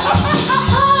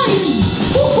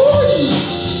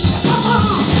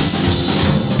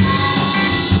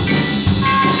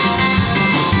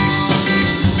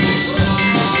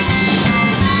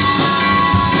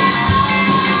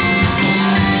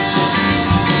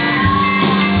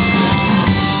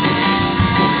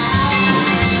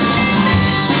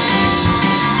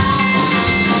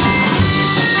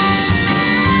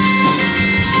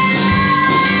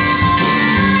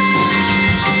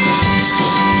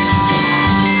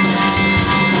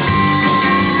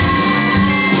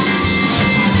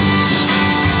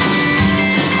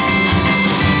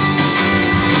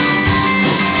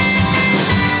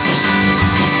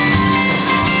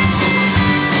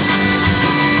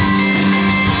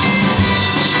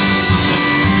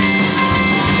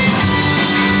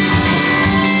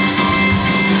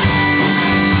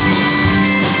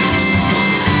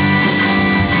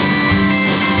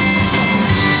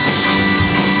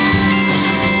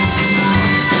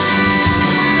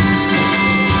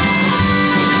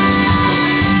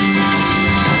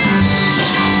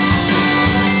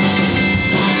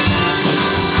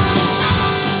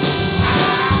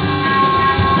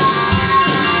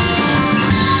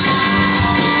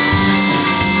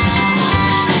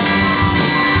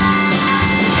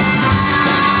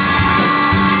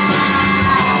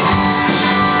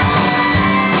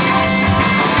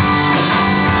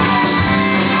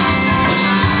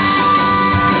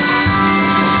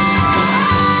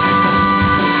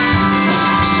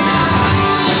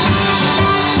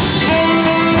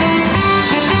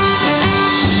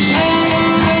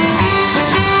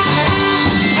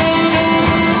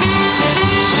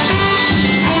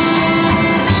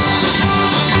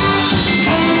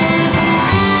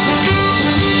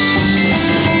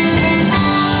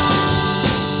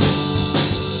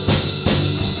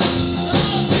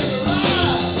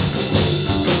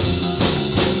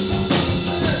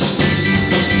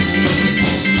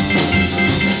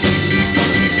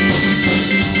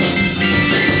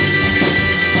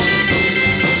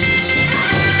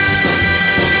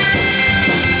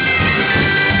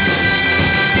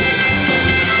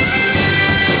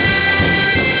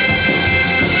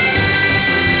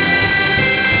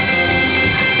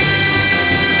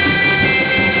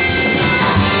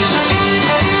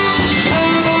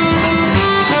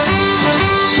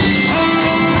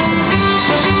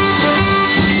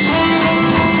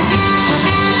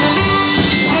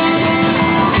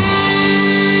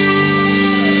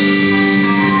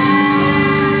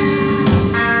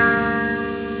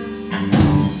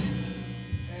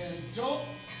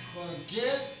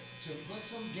 Put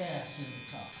some gas in the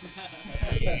car.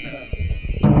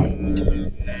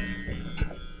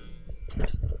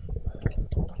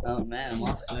 Oh man, I'm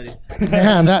all sweaty.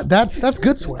 Man, that's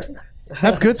good sweat.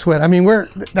 That's good sweat. I mean,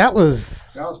 that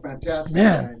was fantastic.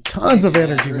 man, tons of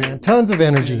energy, man, tons of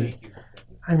energy.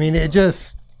 I mean, it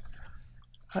just,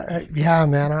 yeah,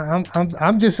 man.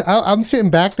 I'm sitting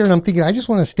back there and I'm thinking, I just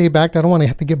want to stay back there. I don't want to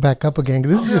have to get back up again.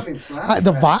 This is just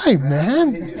the vibe,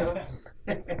 man.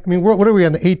 I mean, what are we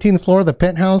on the 18th floor of the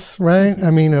penthouse, right?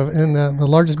 I mean, in the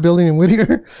largest building in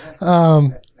Whittier.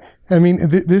 I mean,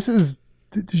 there's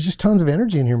just tons of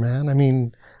energy in here, man. I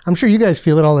mean, I'm sure you guys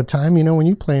feel it all the time, you know, when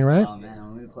you play, right? Oh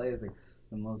man, when we play, it's like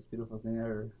the most beautiful thing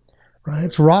ever. Right,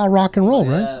 it's raw rock and roll,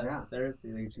 right? Yeah,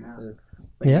 therapy. Like she says.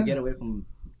 It's like you get away from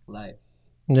life.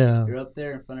 Yeah. You're up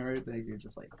there in front of everybody. You're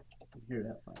just like, here to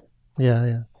have fun.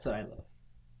 Yeah. So I love.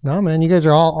 No, man, you guys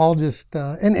are all just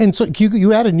and so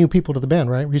you added new people to the band,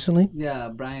 right? Recently. Yeah,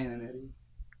 Brian and Eddie.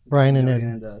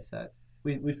 And sax.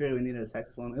 We figured we needed a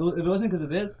saxophone. If it wasn't because of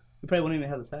this, we probably wouldn't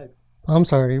even have a sax. I'm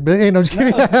sorry, but hey, no, I'm just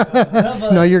kidding.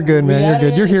 No, you're good, man. You're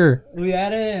good. You're here. We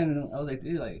added it, and I was like,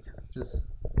 dude, like, just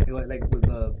like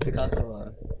with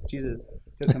Picasso, Jesus,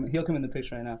 he'll come in the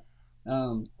picture right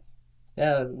now.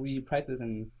 Yeah, we practiced,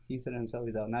 and he said himself,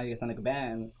 he's out. Now you guys sound like a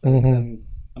band. So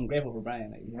I'm grateful for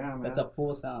Brian. Like, yeah, man. That's a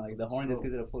full sound. Like the horn just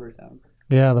gives it a fuller sound.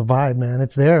 Yeah, the vibe, man.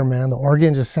 It's there, man. The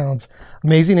organ just sounds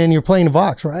amazing, and you're playing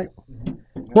Vox, right?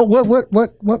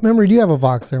 What memory do you have of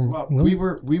Vox there? Well, we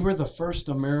were the first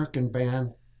American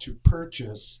band to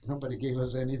purchase. Nobody gave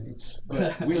us anything,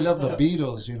 but we love the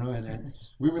Beatles, you know, and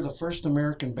we were the first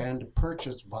American band to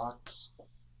purchase Vox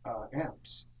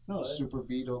amps. Super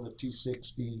Beetle, the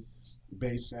T60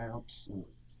 bass amps, and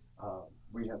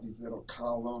we had these little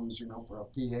columns, you know, for a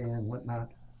PA and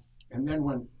whatnot. And then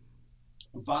when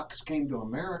Vox came to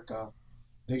America,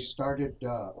 they started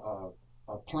a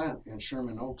plant in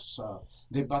Sherman Oaks.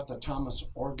 They bought the Thomas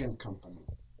Organ Company.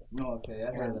 Oh, okay.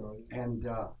 I heard that. And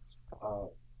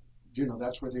you know,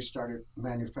 that's where they started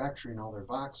manufacturing all their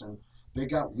Vox, and they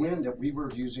got wind that we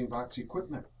were using Vox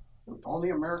equipment. Only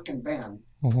American band,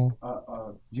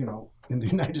 you know, in the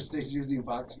United States using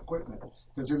Vox equipment,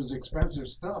 because it was expensive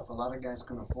stuff. A lot of guys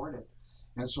couldn't afford it.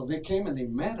 And so they came and they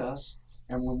met us,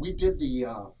 and when we did the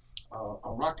a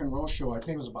rock and roll show, I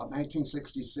think it was about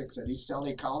 1966 at East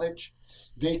LA College,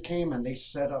 they came and they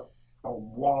set up a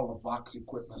wall of Vox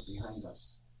equipment behind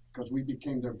us, because we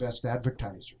became their best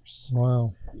advertisers.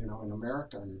 Wow. You know, in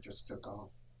America, and it just took off.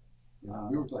 You know,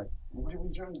 we were like, what are we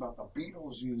talking about? The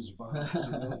Beatles used Vox,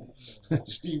 you know?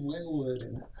 Steve Winwood.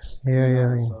 And,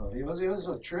 So it was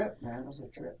a trip, man. It was a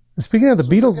trip. Speaking of the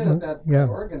Beatles, look at that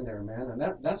organ there, man, and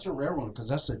that's a rare one, because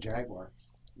that's a Jaguar.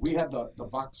 We had the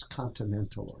Vox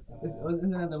Continental organ.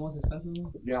 Isn't that the most expensive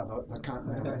one? Yeah, the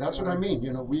Continental. That's what I mean.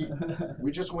 You know, we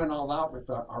just went all out with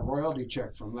our royalty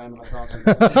check from Land of a Thousand.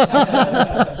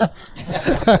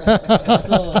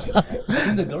 So, I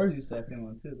think the Doors used that same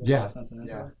one too. Yeah.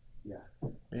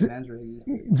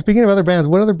 Speaking of other bands,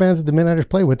 what other bands did the Midniters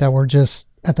play with that were just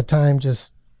at the time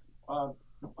just?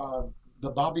 The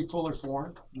Bobby Fuller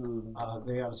Four.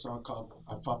 They had a song called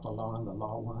 "I Fought the Law and the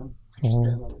Law Won."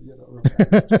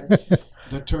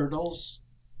 The Turtles,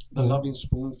 the Loving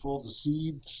Spoonful, the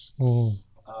Seeds,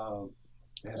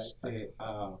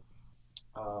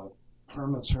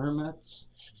 Hermits.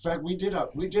 In fact, we did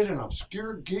an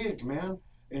obscure gig, man,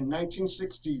 in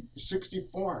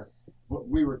 1964.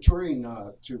 We were touring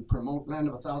to promote Land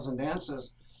of a Thousand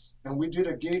Dances, and we did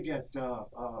a gig at the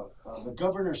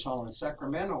Governor's Hall in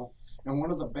Sacramento. And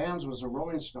one of the bands was the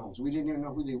Rolling Stones. We didn't even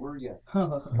know who they were yet.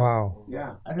 Wow.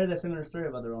 Yeah. I heard that similar story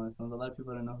about the Rolling Stones. A lot of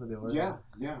people didn't know who they were. Yeah.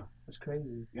 That's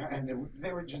crazy. Yeah, and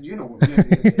they were just, you know, look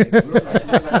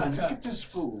at this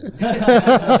fool.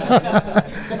 I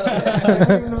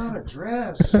don't even know how to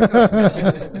dress.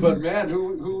 But man,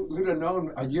 who'd have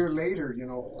known a year later, you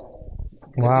know.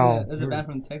 Wow. There's a band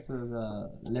from Texas,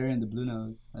 Larry and the Blue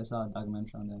Notes. I saw a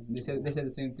documentary on them. They said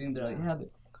the same thing. They're like,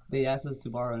 they asked us to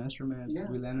borrow an instrument.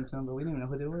 We landed to them, but we didn't even know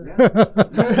who they were.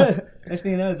 Next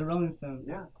thing you know, it's a Rolling Stone.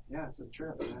 Yeah, it's a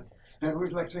trip, man. And we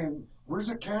was like saying, where's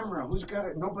the camera? Who's got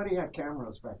it? Nobody had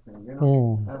cameras back then, you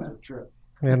know? That's a trip.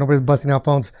 Yeah, nobody's busting out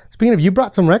phones. Speaking of, you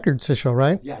brought some records to show,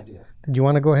 right? Yeah, I did. Did you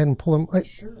want to go ahead and pull them?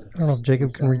 Sure. I don't know if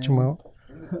Jacob can reach them out.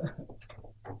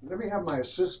 Let me have my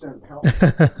assistant help.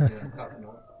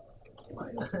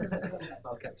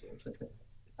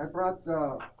 I brought,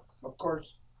 of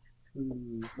course,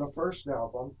 the first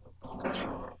album,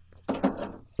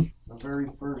 the very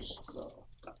first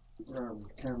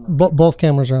camera. Both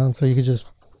cameras are on, so you could just.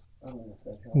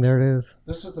 There it is.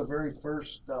 This is the very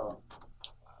first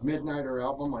Midnighter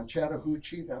album on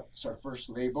Chattahoochee. That's our first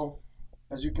label.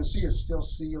 as you can see, it's still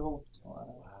sealed.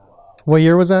 What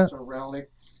year was that? It's a relic.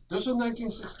 This is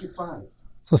 1965.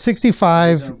 So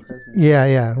 65.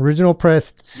 Yeah. Original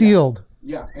press, sealed.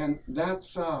 Yeah, and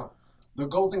that's the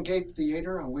Golden Gate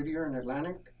Theater on Whittier and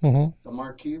Atlantic. Mm-hmm. The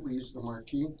marquee, we used the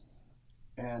marquee.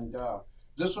 And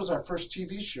this was our first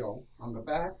TV show. On the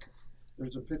back,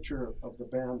 there's a picture of the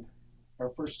band, our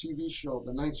first TV show,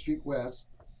 the 9th Street West.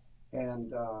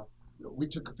 And we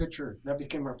took a picture. That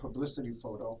became our publicity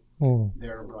photo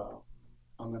there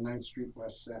on the 9th Street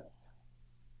West set.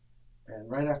 And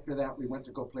right after that, we went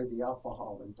to go play the Alpha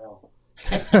Hall in Bell.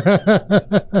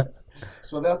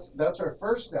 So that's our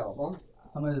first album.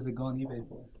 How much does it go on eBay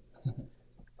for?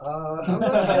 I'm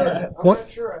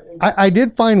not sure. I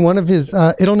did find one of his,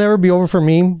 It'll Never Be Over For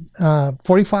Me,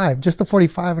 45, just a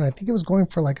 45, and I think it was going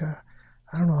for like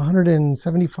I don't know,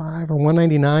 175 or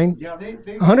 199. Yeah, they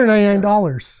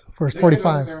 $199 for his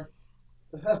 45. Can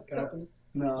I open this?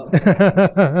 No. They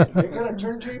got a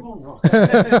turntable? No.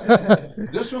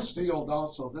 This one's sealed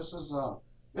also. This is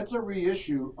it's a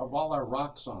reissue of all our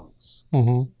rock songs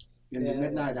in the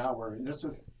midnight hour. And this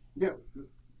is,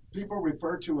 people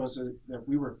refer to us that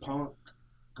we were punk,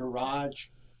 garage.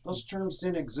 Those terms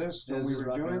didn't exist when we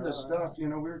were doing this stuff. We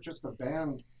were just a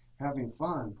band having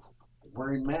fun,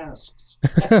 wearing masks.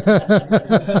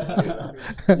 Yeah.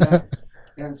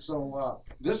 And so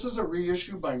this is a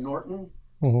reissue by Norton.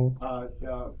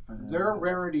 They're a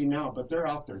rarity now, but they're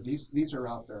out there. These are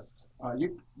out there.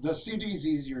 The CD's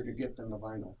easier to get than the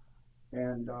vinyl.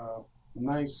 And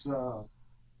nice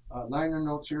liner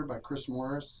notes here by Chris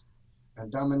Morris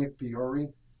and Dominic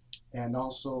Fiore, and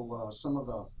also some of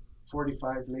the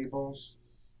 45 labels.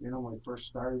 When we first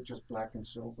started, just black and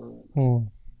silver. And,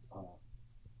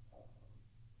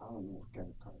 I don't know what kind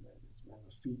of car that is, man. A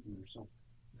Phaeton or something.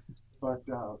 But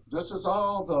this is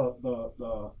all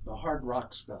the hard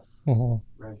rock stuff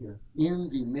right here in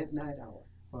the midnight hour.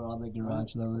 For all the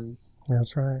garage lovers.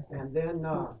 That's right. And then,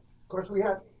 of course, we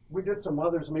did some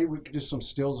others. Maybe we could do some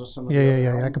stills of some of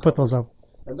Yeah. I could put those up.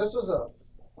 And this is a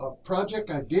project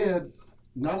I did.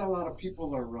 Not a lot of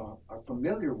people are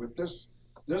familiar with this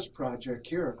project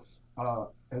here.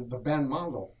 The band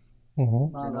Malo.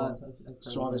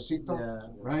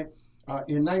 Suavecito, right?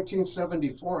 In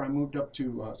 1974, I moved up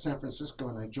to San Francisco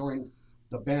and I joined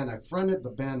the band. I fronted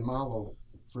the band Malo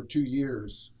for 2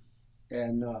 years.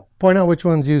 And point out which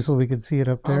one's you so we could see it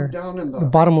up there. I'm down in the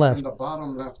bottom left. In the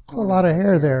bottom left. It's a lot of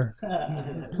hair there.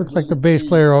 Looks like the bass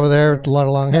player over there with a lot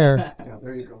of long hair. Yeah,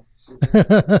 there you go.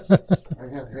 I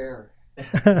have hair.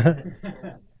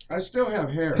 I still have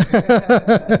hair.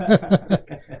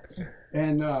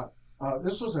 And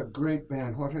this was a great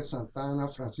band. Jorge Santana,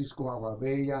 Francisco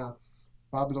Aguabella,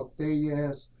 Pablo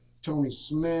Tellez, Tony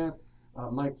Smith,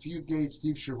 Mike Fugate,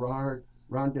 Steve Sherrard,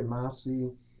 Ron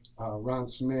DeMasi, Ron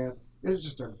Smith. It was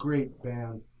just a great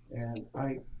band, and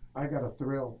I got a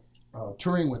thrill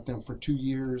touring with them for 2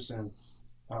 years and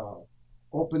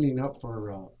opening up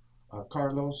for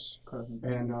Carlos.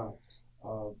 And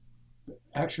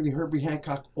actually, Herbie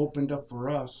Hancock opened up for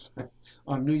us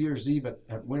on New Year's Eve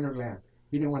at Winterland.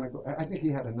 He didn't want to go. I think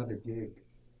he had another gig,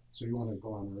 so he wanted to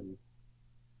go on early.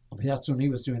 But that's when he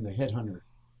was doing the Headhunter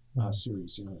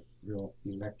series, real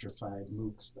electrified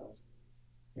Moog stuff.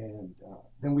 And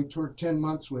then we toured 10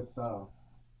 months with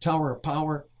Tower of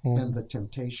Power and the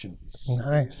Temptations.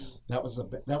 Nice. That was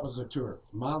a tour.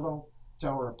 Malo,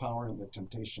 Tower of Power, and the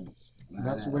Temptations. And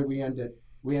that's the way we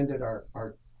ended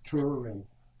our tour and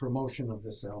promotion of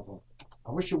this album.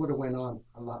 I wish it would have went on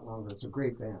a lot longer. It's a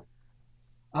great band.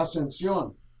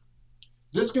 Ascension.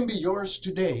 This can be yours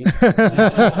today.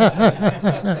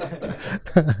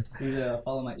 You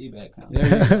follow my eBay account.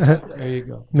 There you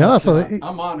go. No, so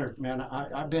I'm honored, man.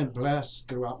 I've been blessed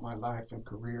throughout my life and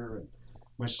career. And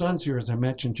my son's here, as I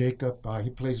mentioned, Jacob. He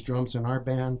plays drums in our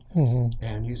band,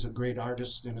 and he's a great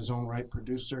artist in his own right,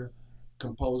 producer,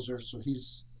 composer. So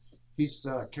he's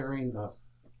carrying the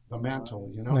mantle.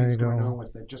 He's going on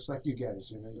with it, just like you guys.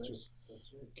 You just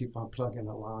keep on plugging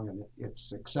along, and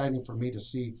it's exciting for me to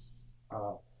see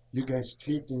you guys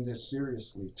taking this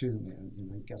seriously too, man.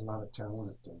 You got a lot of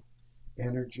talent and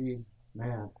energy,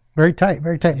 man. Very tight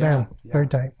band. Yeah. Very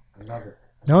tight. I love it.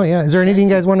 No, yeah. Is there anything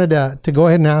you guys wanted to go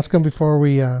ahead and ask him before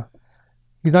we?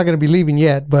 He's not going to be leaving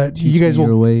yet, but you guys will.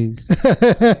 Your ways. Give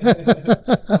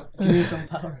me some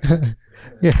power.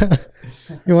 Yeah.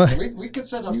 We could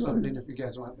set up something if you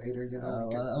guys want later.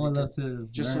 I would love to.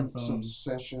 Just some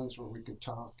sessions where we could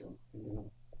talk and.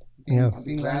 Yes. I'd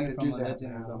be glad to do that.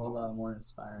 Legend is a whole lot more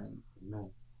inspiring.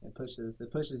 Man. It pushes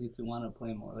you to want to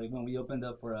play more. Like when we opened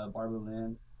up for Barbara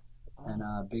Lynn and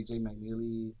Big J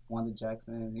McNeely, Wanda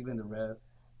Jackson, even the Rev.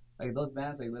 like those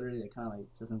bands, like literally, kind of like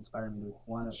just inspire me to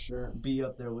want to be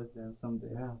up there with them someday.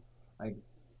 Yeah. Like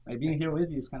being here with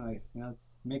you is kind of like, you know,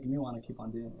 it's making me want to keep on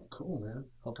doing it. Cool, man.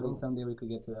 Hopefully someday we could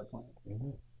get to that point.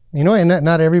 Mm-hmm. You know, and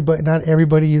not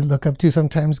everybody you look up to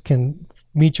sometimes can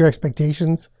meet your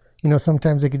expectations. You know,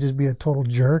 sometimes they could just be a total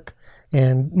jerk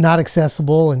and not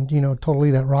accessible, and, you know,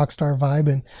 totally that rock star vibe.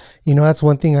 And, you know, that's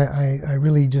one thing I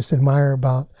really just admire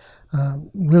about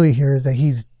Willie here, is that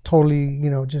he's totally, you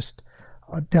know, just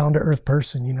a down to earth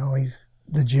person. You know, he's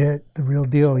legit, the real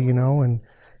deal, you know, and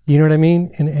you know what I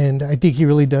mean? And I think he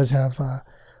really does have a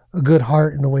good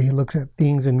heart in the way he looks at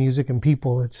things and music and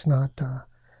people. It's not,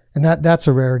 and that's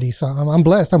a rarity. So I'm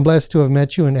blessed. I'm blessed to have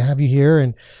met you and to have you here.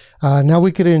 And now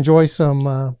we could enjoy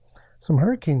some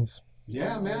Hurricanes.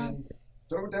 Yeah, man.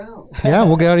 Throw down. Yeah,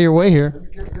 we'll get out of your way here.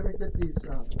 Let me get these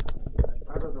out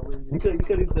of the way. You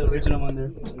could leave the original one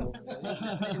there.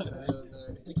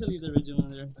 You could leave the original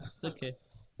one there. It's okay.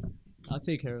 I'll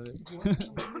take care of it.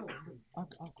 I'll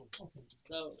go.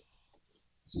 So,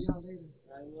 See y'all later.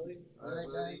 All right,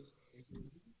 guys.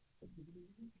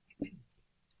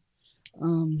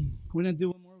 We're gonna do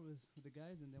one more with the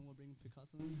guys, and then we'll bring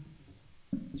Picasso in.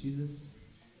 Jesus.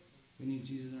 We need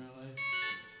Jesus in our life.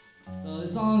 So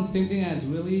this song, same thing as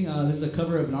Willie. This is a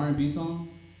cover of an R&B song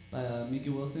by Mickey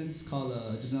Wilson. It's called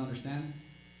Just Don't Understand.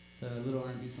 It's a little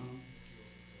R&B song.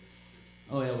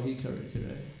 Oh yeah, well he covered it too,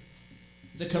 right?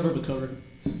 It's a cover of a cover.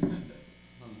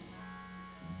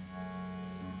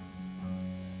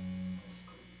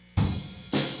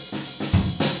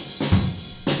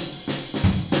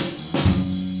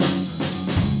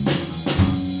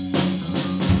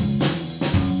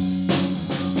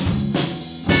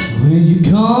 When you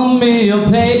call me your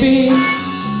baby,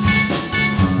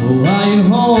 why you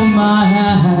hold my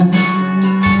hand?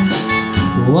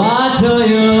 Why do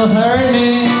you hurt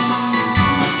me?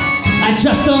 I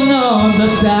just don't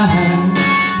understand.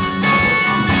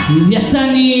 Yes,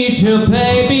 I need you,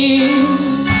 baby,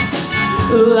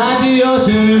 like the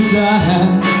ocean is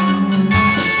sand.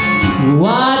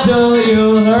 Why do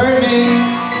you hurt me?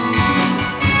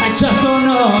 I just don't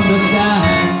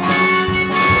understand.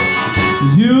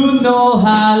 You know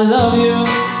I love you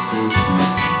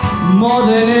more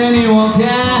than anyone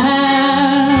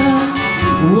can.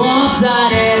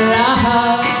 One-sided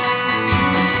love,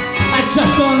 I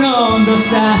just don't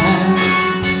understand.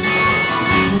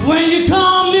 When you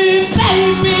call me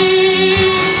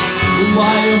baby,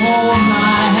 why you hold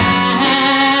my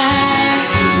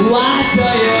hand? Why do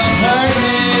you hurt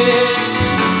me?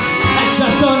 I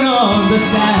just don't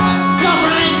understand. Come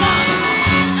right now.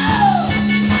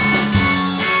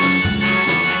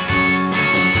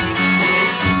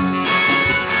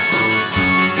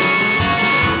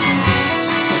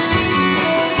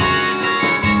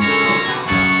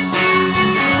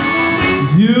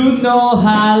 You know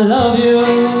I love you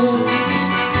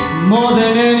more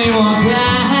than anyone can.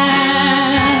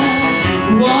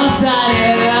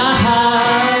 One-sided love,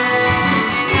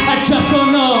 I just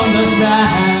don't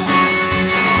understand.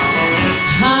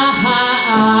 Ha ha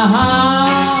ha ha,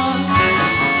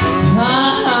 ha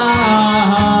ha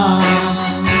ha,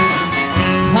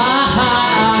 ha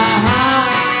ha.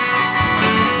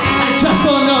 I just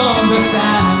don't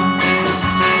understand.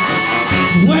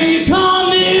 When you call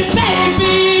me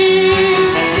baby,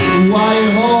 why you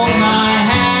hold my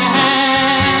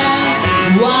hand?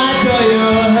 Why do you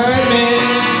hurt me?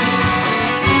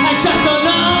 I just don't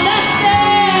understand.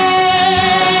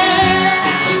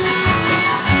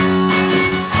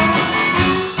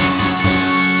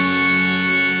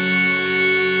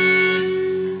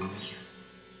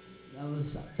 That was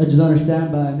I Just Understand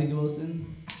by Mickey Wilson.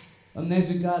 Up next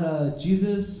we got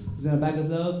Jesus. He's gonna back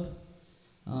us up.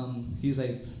 He's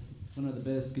like one of the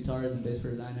best guitarists and bass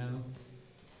players I know.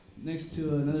 Next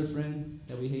to another friend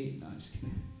that we hate. No, I'm just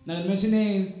kidding. Not gonna mention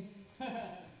names. You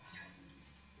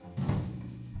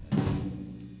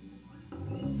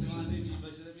wanna do G,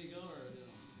 but you let me go,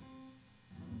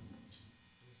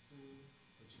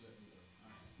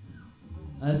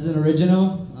 or this is an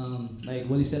original. Like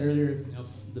Willie said earlier, you know,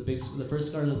 the first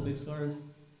scars are the big scars,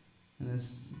 and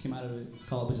this came out of it. It's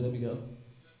called "But You Let Me Go."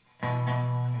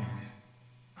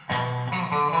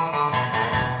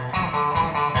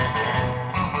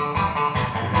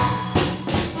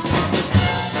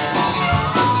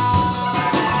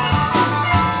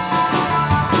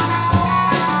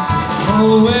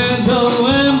 Oh, when the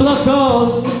wind blows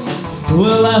cold,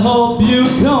 well, I hope you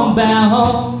come back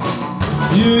home.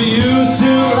 You used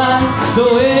to like the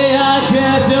way I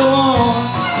kept you warm,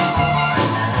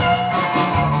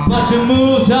 but you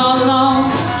moved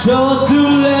along, chose to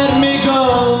let me go.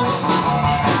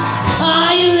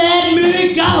 Ah, you let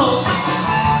me go,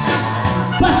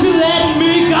 but you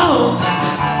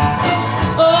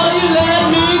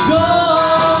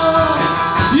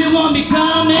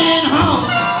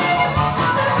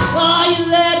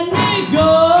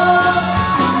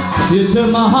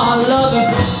took my heart, love, and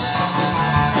soul.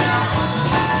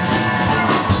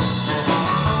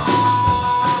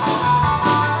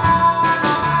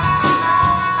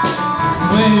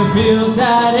 When you feel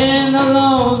sad and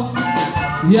alone,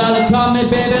 you ought to call me,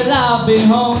 baby, I'll be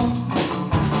home.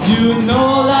 You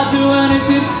know I'll do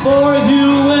anything for you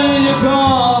when you're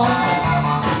gone.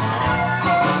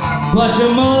 But you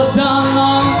moved on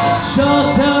long, sure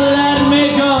still let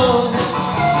me go.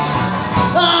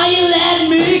 Oh, you let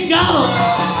me go.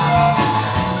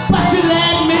 But you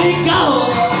let me go.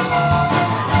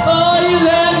 Oh, you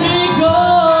let me go.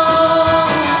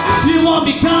 You won't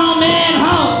be coming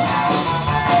home.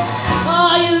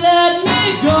 Oh, you let me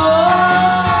go.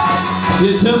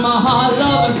 You took my heart,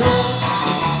 love, and soul.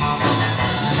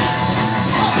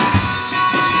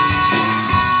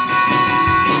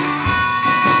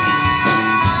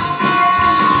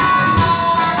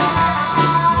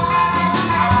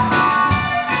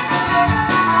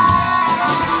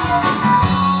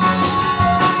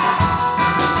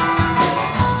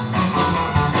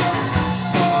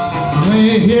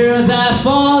 We hear that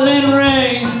falling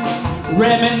rain,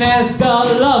 reminisce the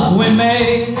love we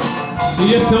made. You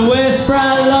used to whisper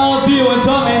I love you and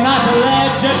told me not to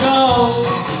let you go.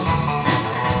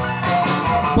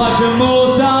 But you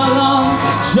moved along,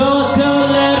 sure still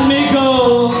let me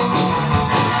go.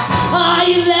 Oh,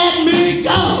 you let me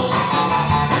go.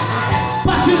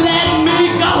 But you let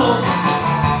me go.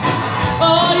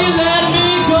 Oh, you let me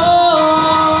go.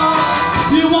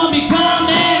 You won't be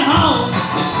coming home.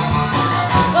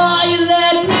 Oh, you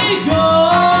let me go.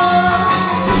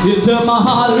 You took my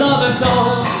heart, love, and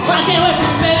soul. I can't wait for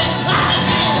you, baby.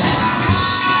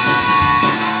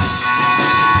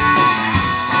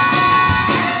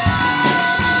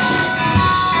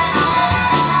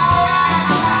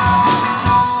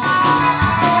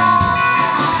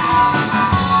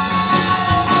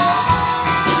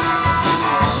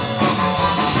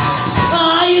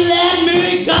 Oh, you let me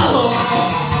go.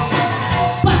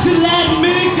 But you let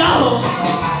me go.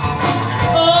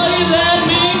 Oh, you let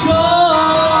me go.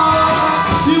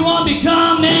 You won't be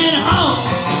coming home.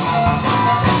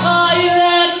 Oh, you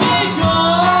let me go.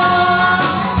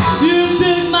 You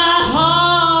took my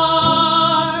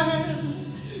heart.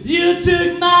 You took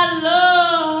my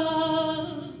love.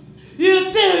 You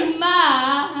took my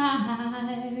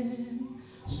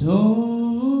soul.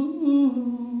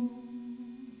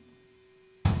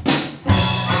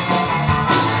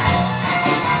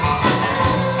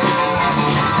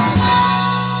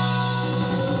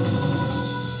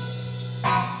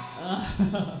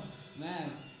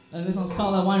 Man, and this song's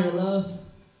called I Want Your Love.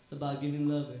 It's about giving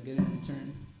love and getting in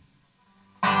return.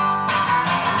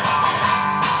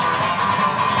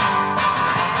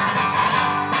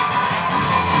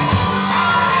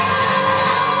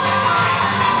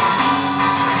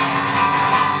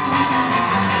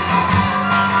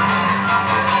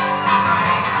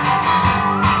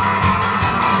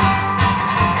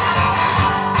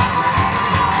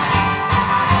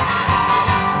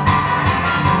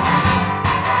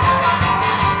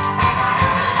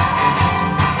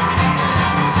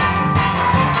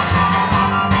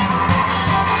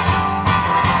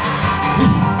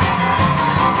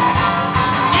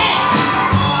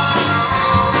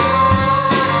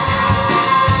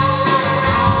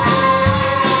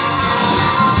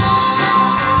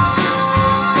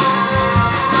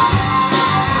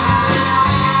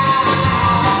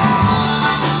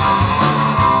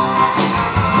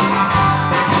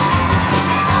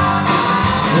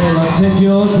 Take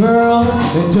your girl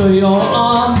into your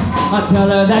arms. I tell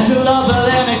her that you love her,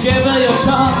 let me give her your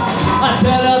charm. I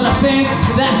tell her the things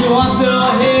that she wants to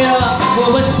hear. We'll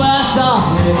whisper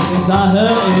softly inside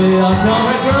her ear. I tell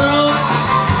her, girl,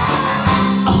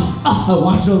 I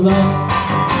want your love.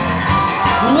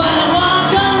 Well, I want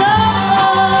your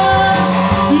love.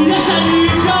 Yes, I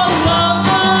need your love.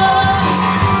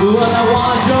 Well, I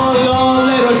want your love,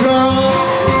 little girl.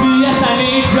 Yes, I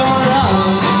need your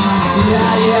love.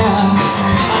 Yeah, yeah.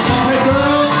 I tell her,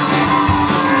 girl,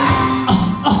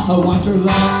 I want your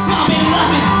love. Come on, love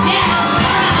me, yeah.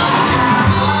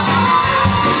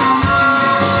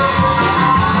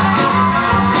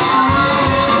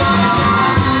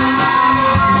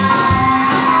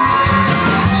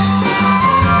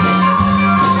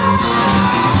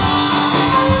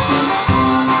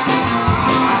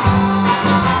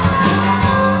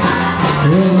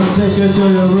 I'll take her to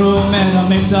your room and I'll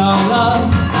make some love.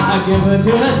 I give it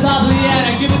to her softly and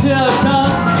I give it to her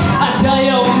tough. I tell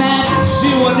you, man,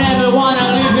 she will never wanna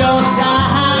leave your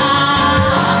side.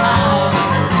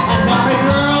 I tell her,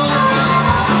 girl,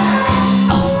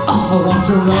 I want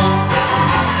your love.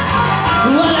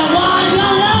 Well, I want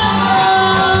your love.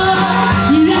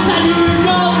 Yes, I need your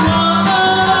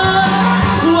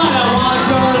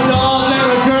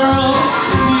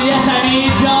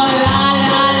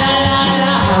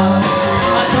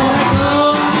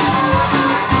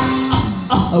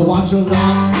want your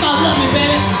love. Come on, love me,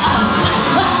 baby.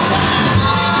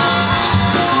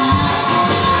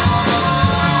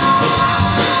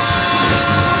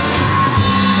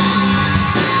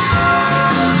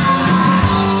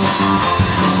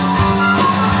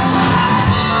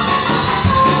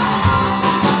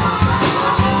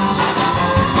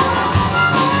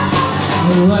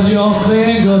 Run your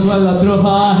fingers well through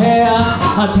her hair.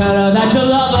 I tell her that you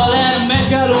love her, let her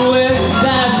make it away.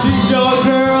 That she's your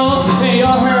girl, and you're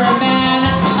her man.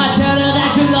 I tell her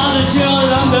that you love her, she'll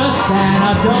understand.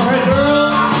 I tell her,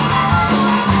 girl,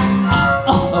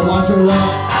 I want your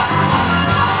love.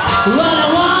 Well, I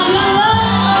want your love.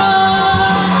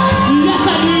 Yes,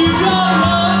 I need your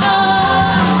love.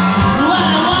 Well,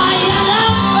 I want your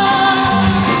love.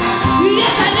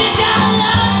 Yes, I need your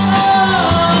love.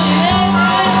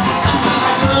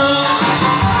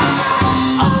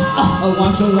 I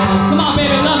want your love. Come on,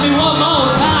 baby, love me one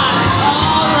more time.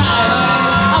 Alright,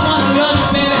 I want to love you,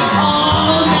 baby,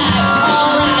 all night.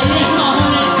 Alright, yeah, come on,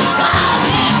 honey. Oh,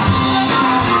 yeah.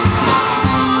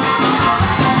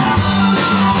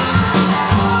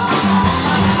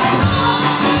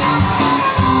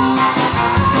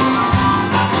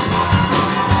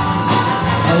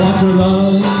 I want your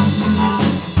love.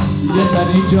 Yes, I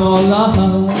need your love.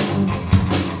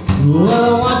 Well,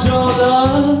 I want your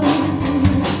love.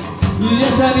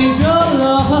 Yes, I need your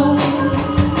love.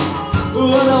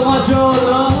 Well, I want your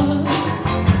love.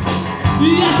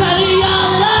 Yes, I need your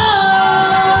love.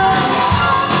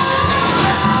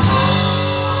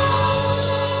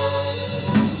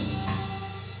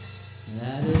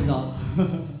 That is all.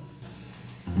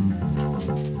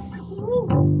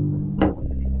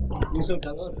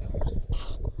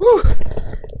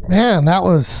 Man, that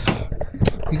was.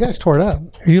 You guys tore it up.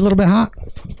 Are you a little bit hot?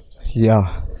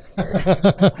 Yeah.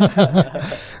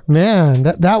 Man,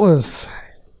 that was.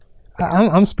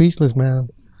 I'm speechless, man.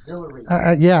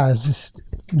 Yeah, it's just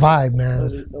vibe, man.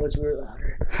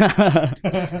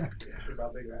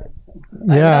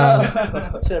 Yeah.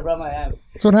 Should have brought my amp.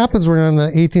 That's what happens when you're on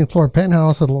the 18th floor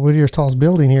penthouse of Whittier's tallest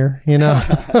building here, you know.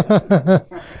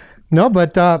 No,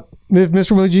 but if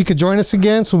Mr. Willie G could join us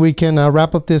again so we can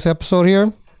wrap up this episode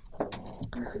here.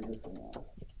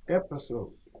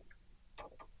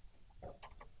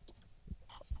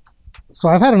 So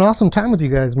I've had an awesome time with you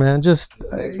guys, man. Just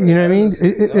you know what I mean.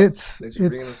 It's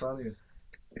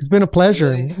been a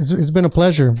pleasure. It's been a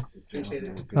pleasure.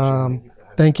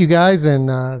 Thank you guys, and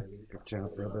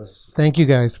thank you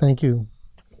guys. Thank you.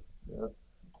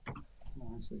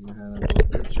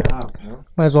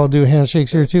 Might as well do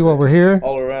handshakes here too while we're here.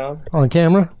 All around. On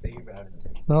camera.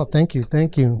 No, thank you.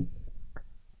 Thank you.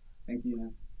 Thank you,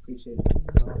 man. Appreciate it.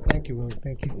 Thank you, Willie.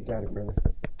 Thank you. You got it, brother.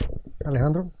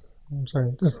 Alejandro? I'm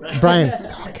sorry. Brian.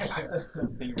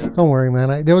 Don't worry,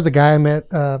 man. There was a guy I met,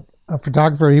 a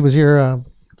photographer. He was here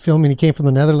filming. He came from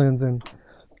the Netherlands, and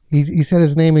he said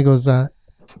his name. He goes,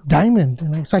 Diamond.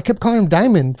 And so I kept calling him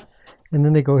Diamond. And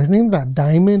then they go, his name's not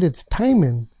Diamond, it's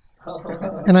Timon.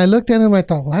 And I looked at him, I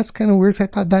thought, well, that's kind of weird, 'cause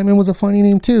I thought Diamond was a funny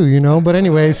name too, you know? But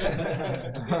anyways,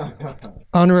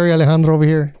 honorary Alejandro over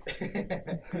here.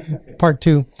 Part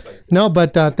 2. No,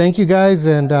 but thank you guys,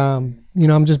 and you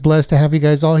know, I'm just blessed to have you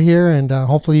guys all here, and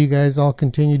hopefully you guys all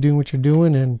continue doing what you're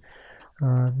doing and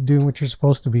doing what you're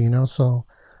supposed to be, you know? So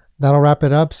that'll wrap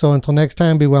it up. So until next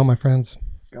time, be well, my friends.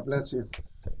 God bless you.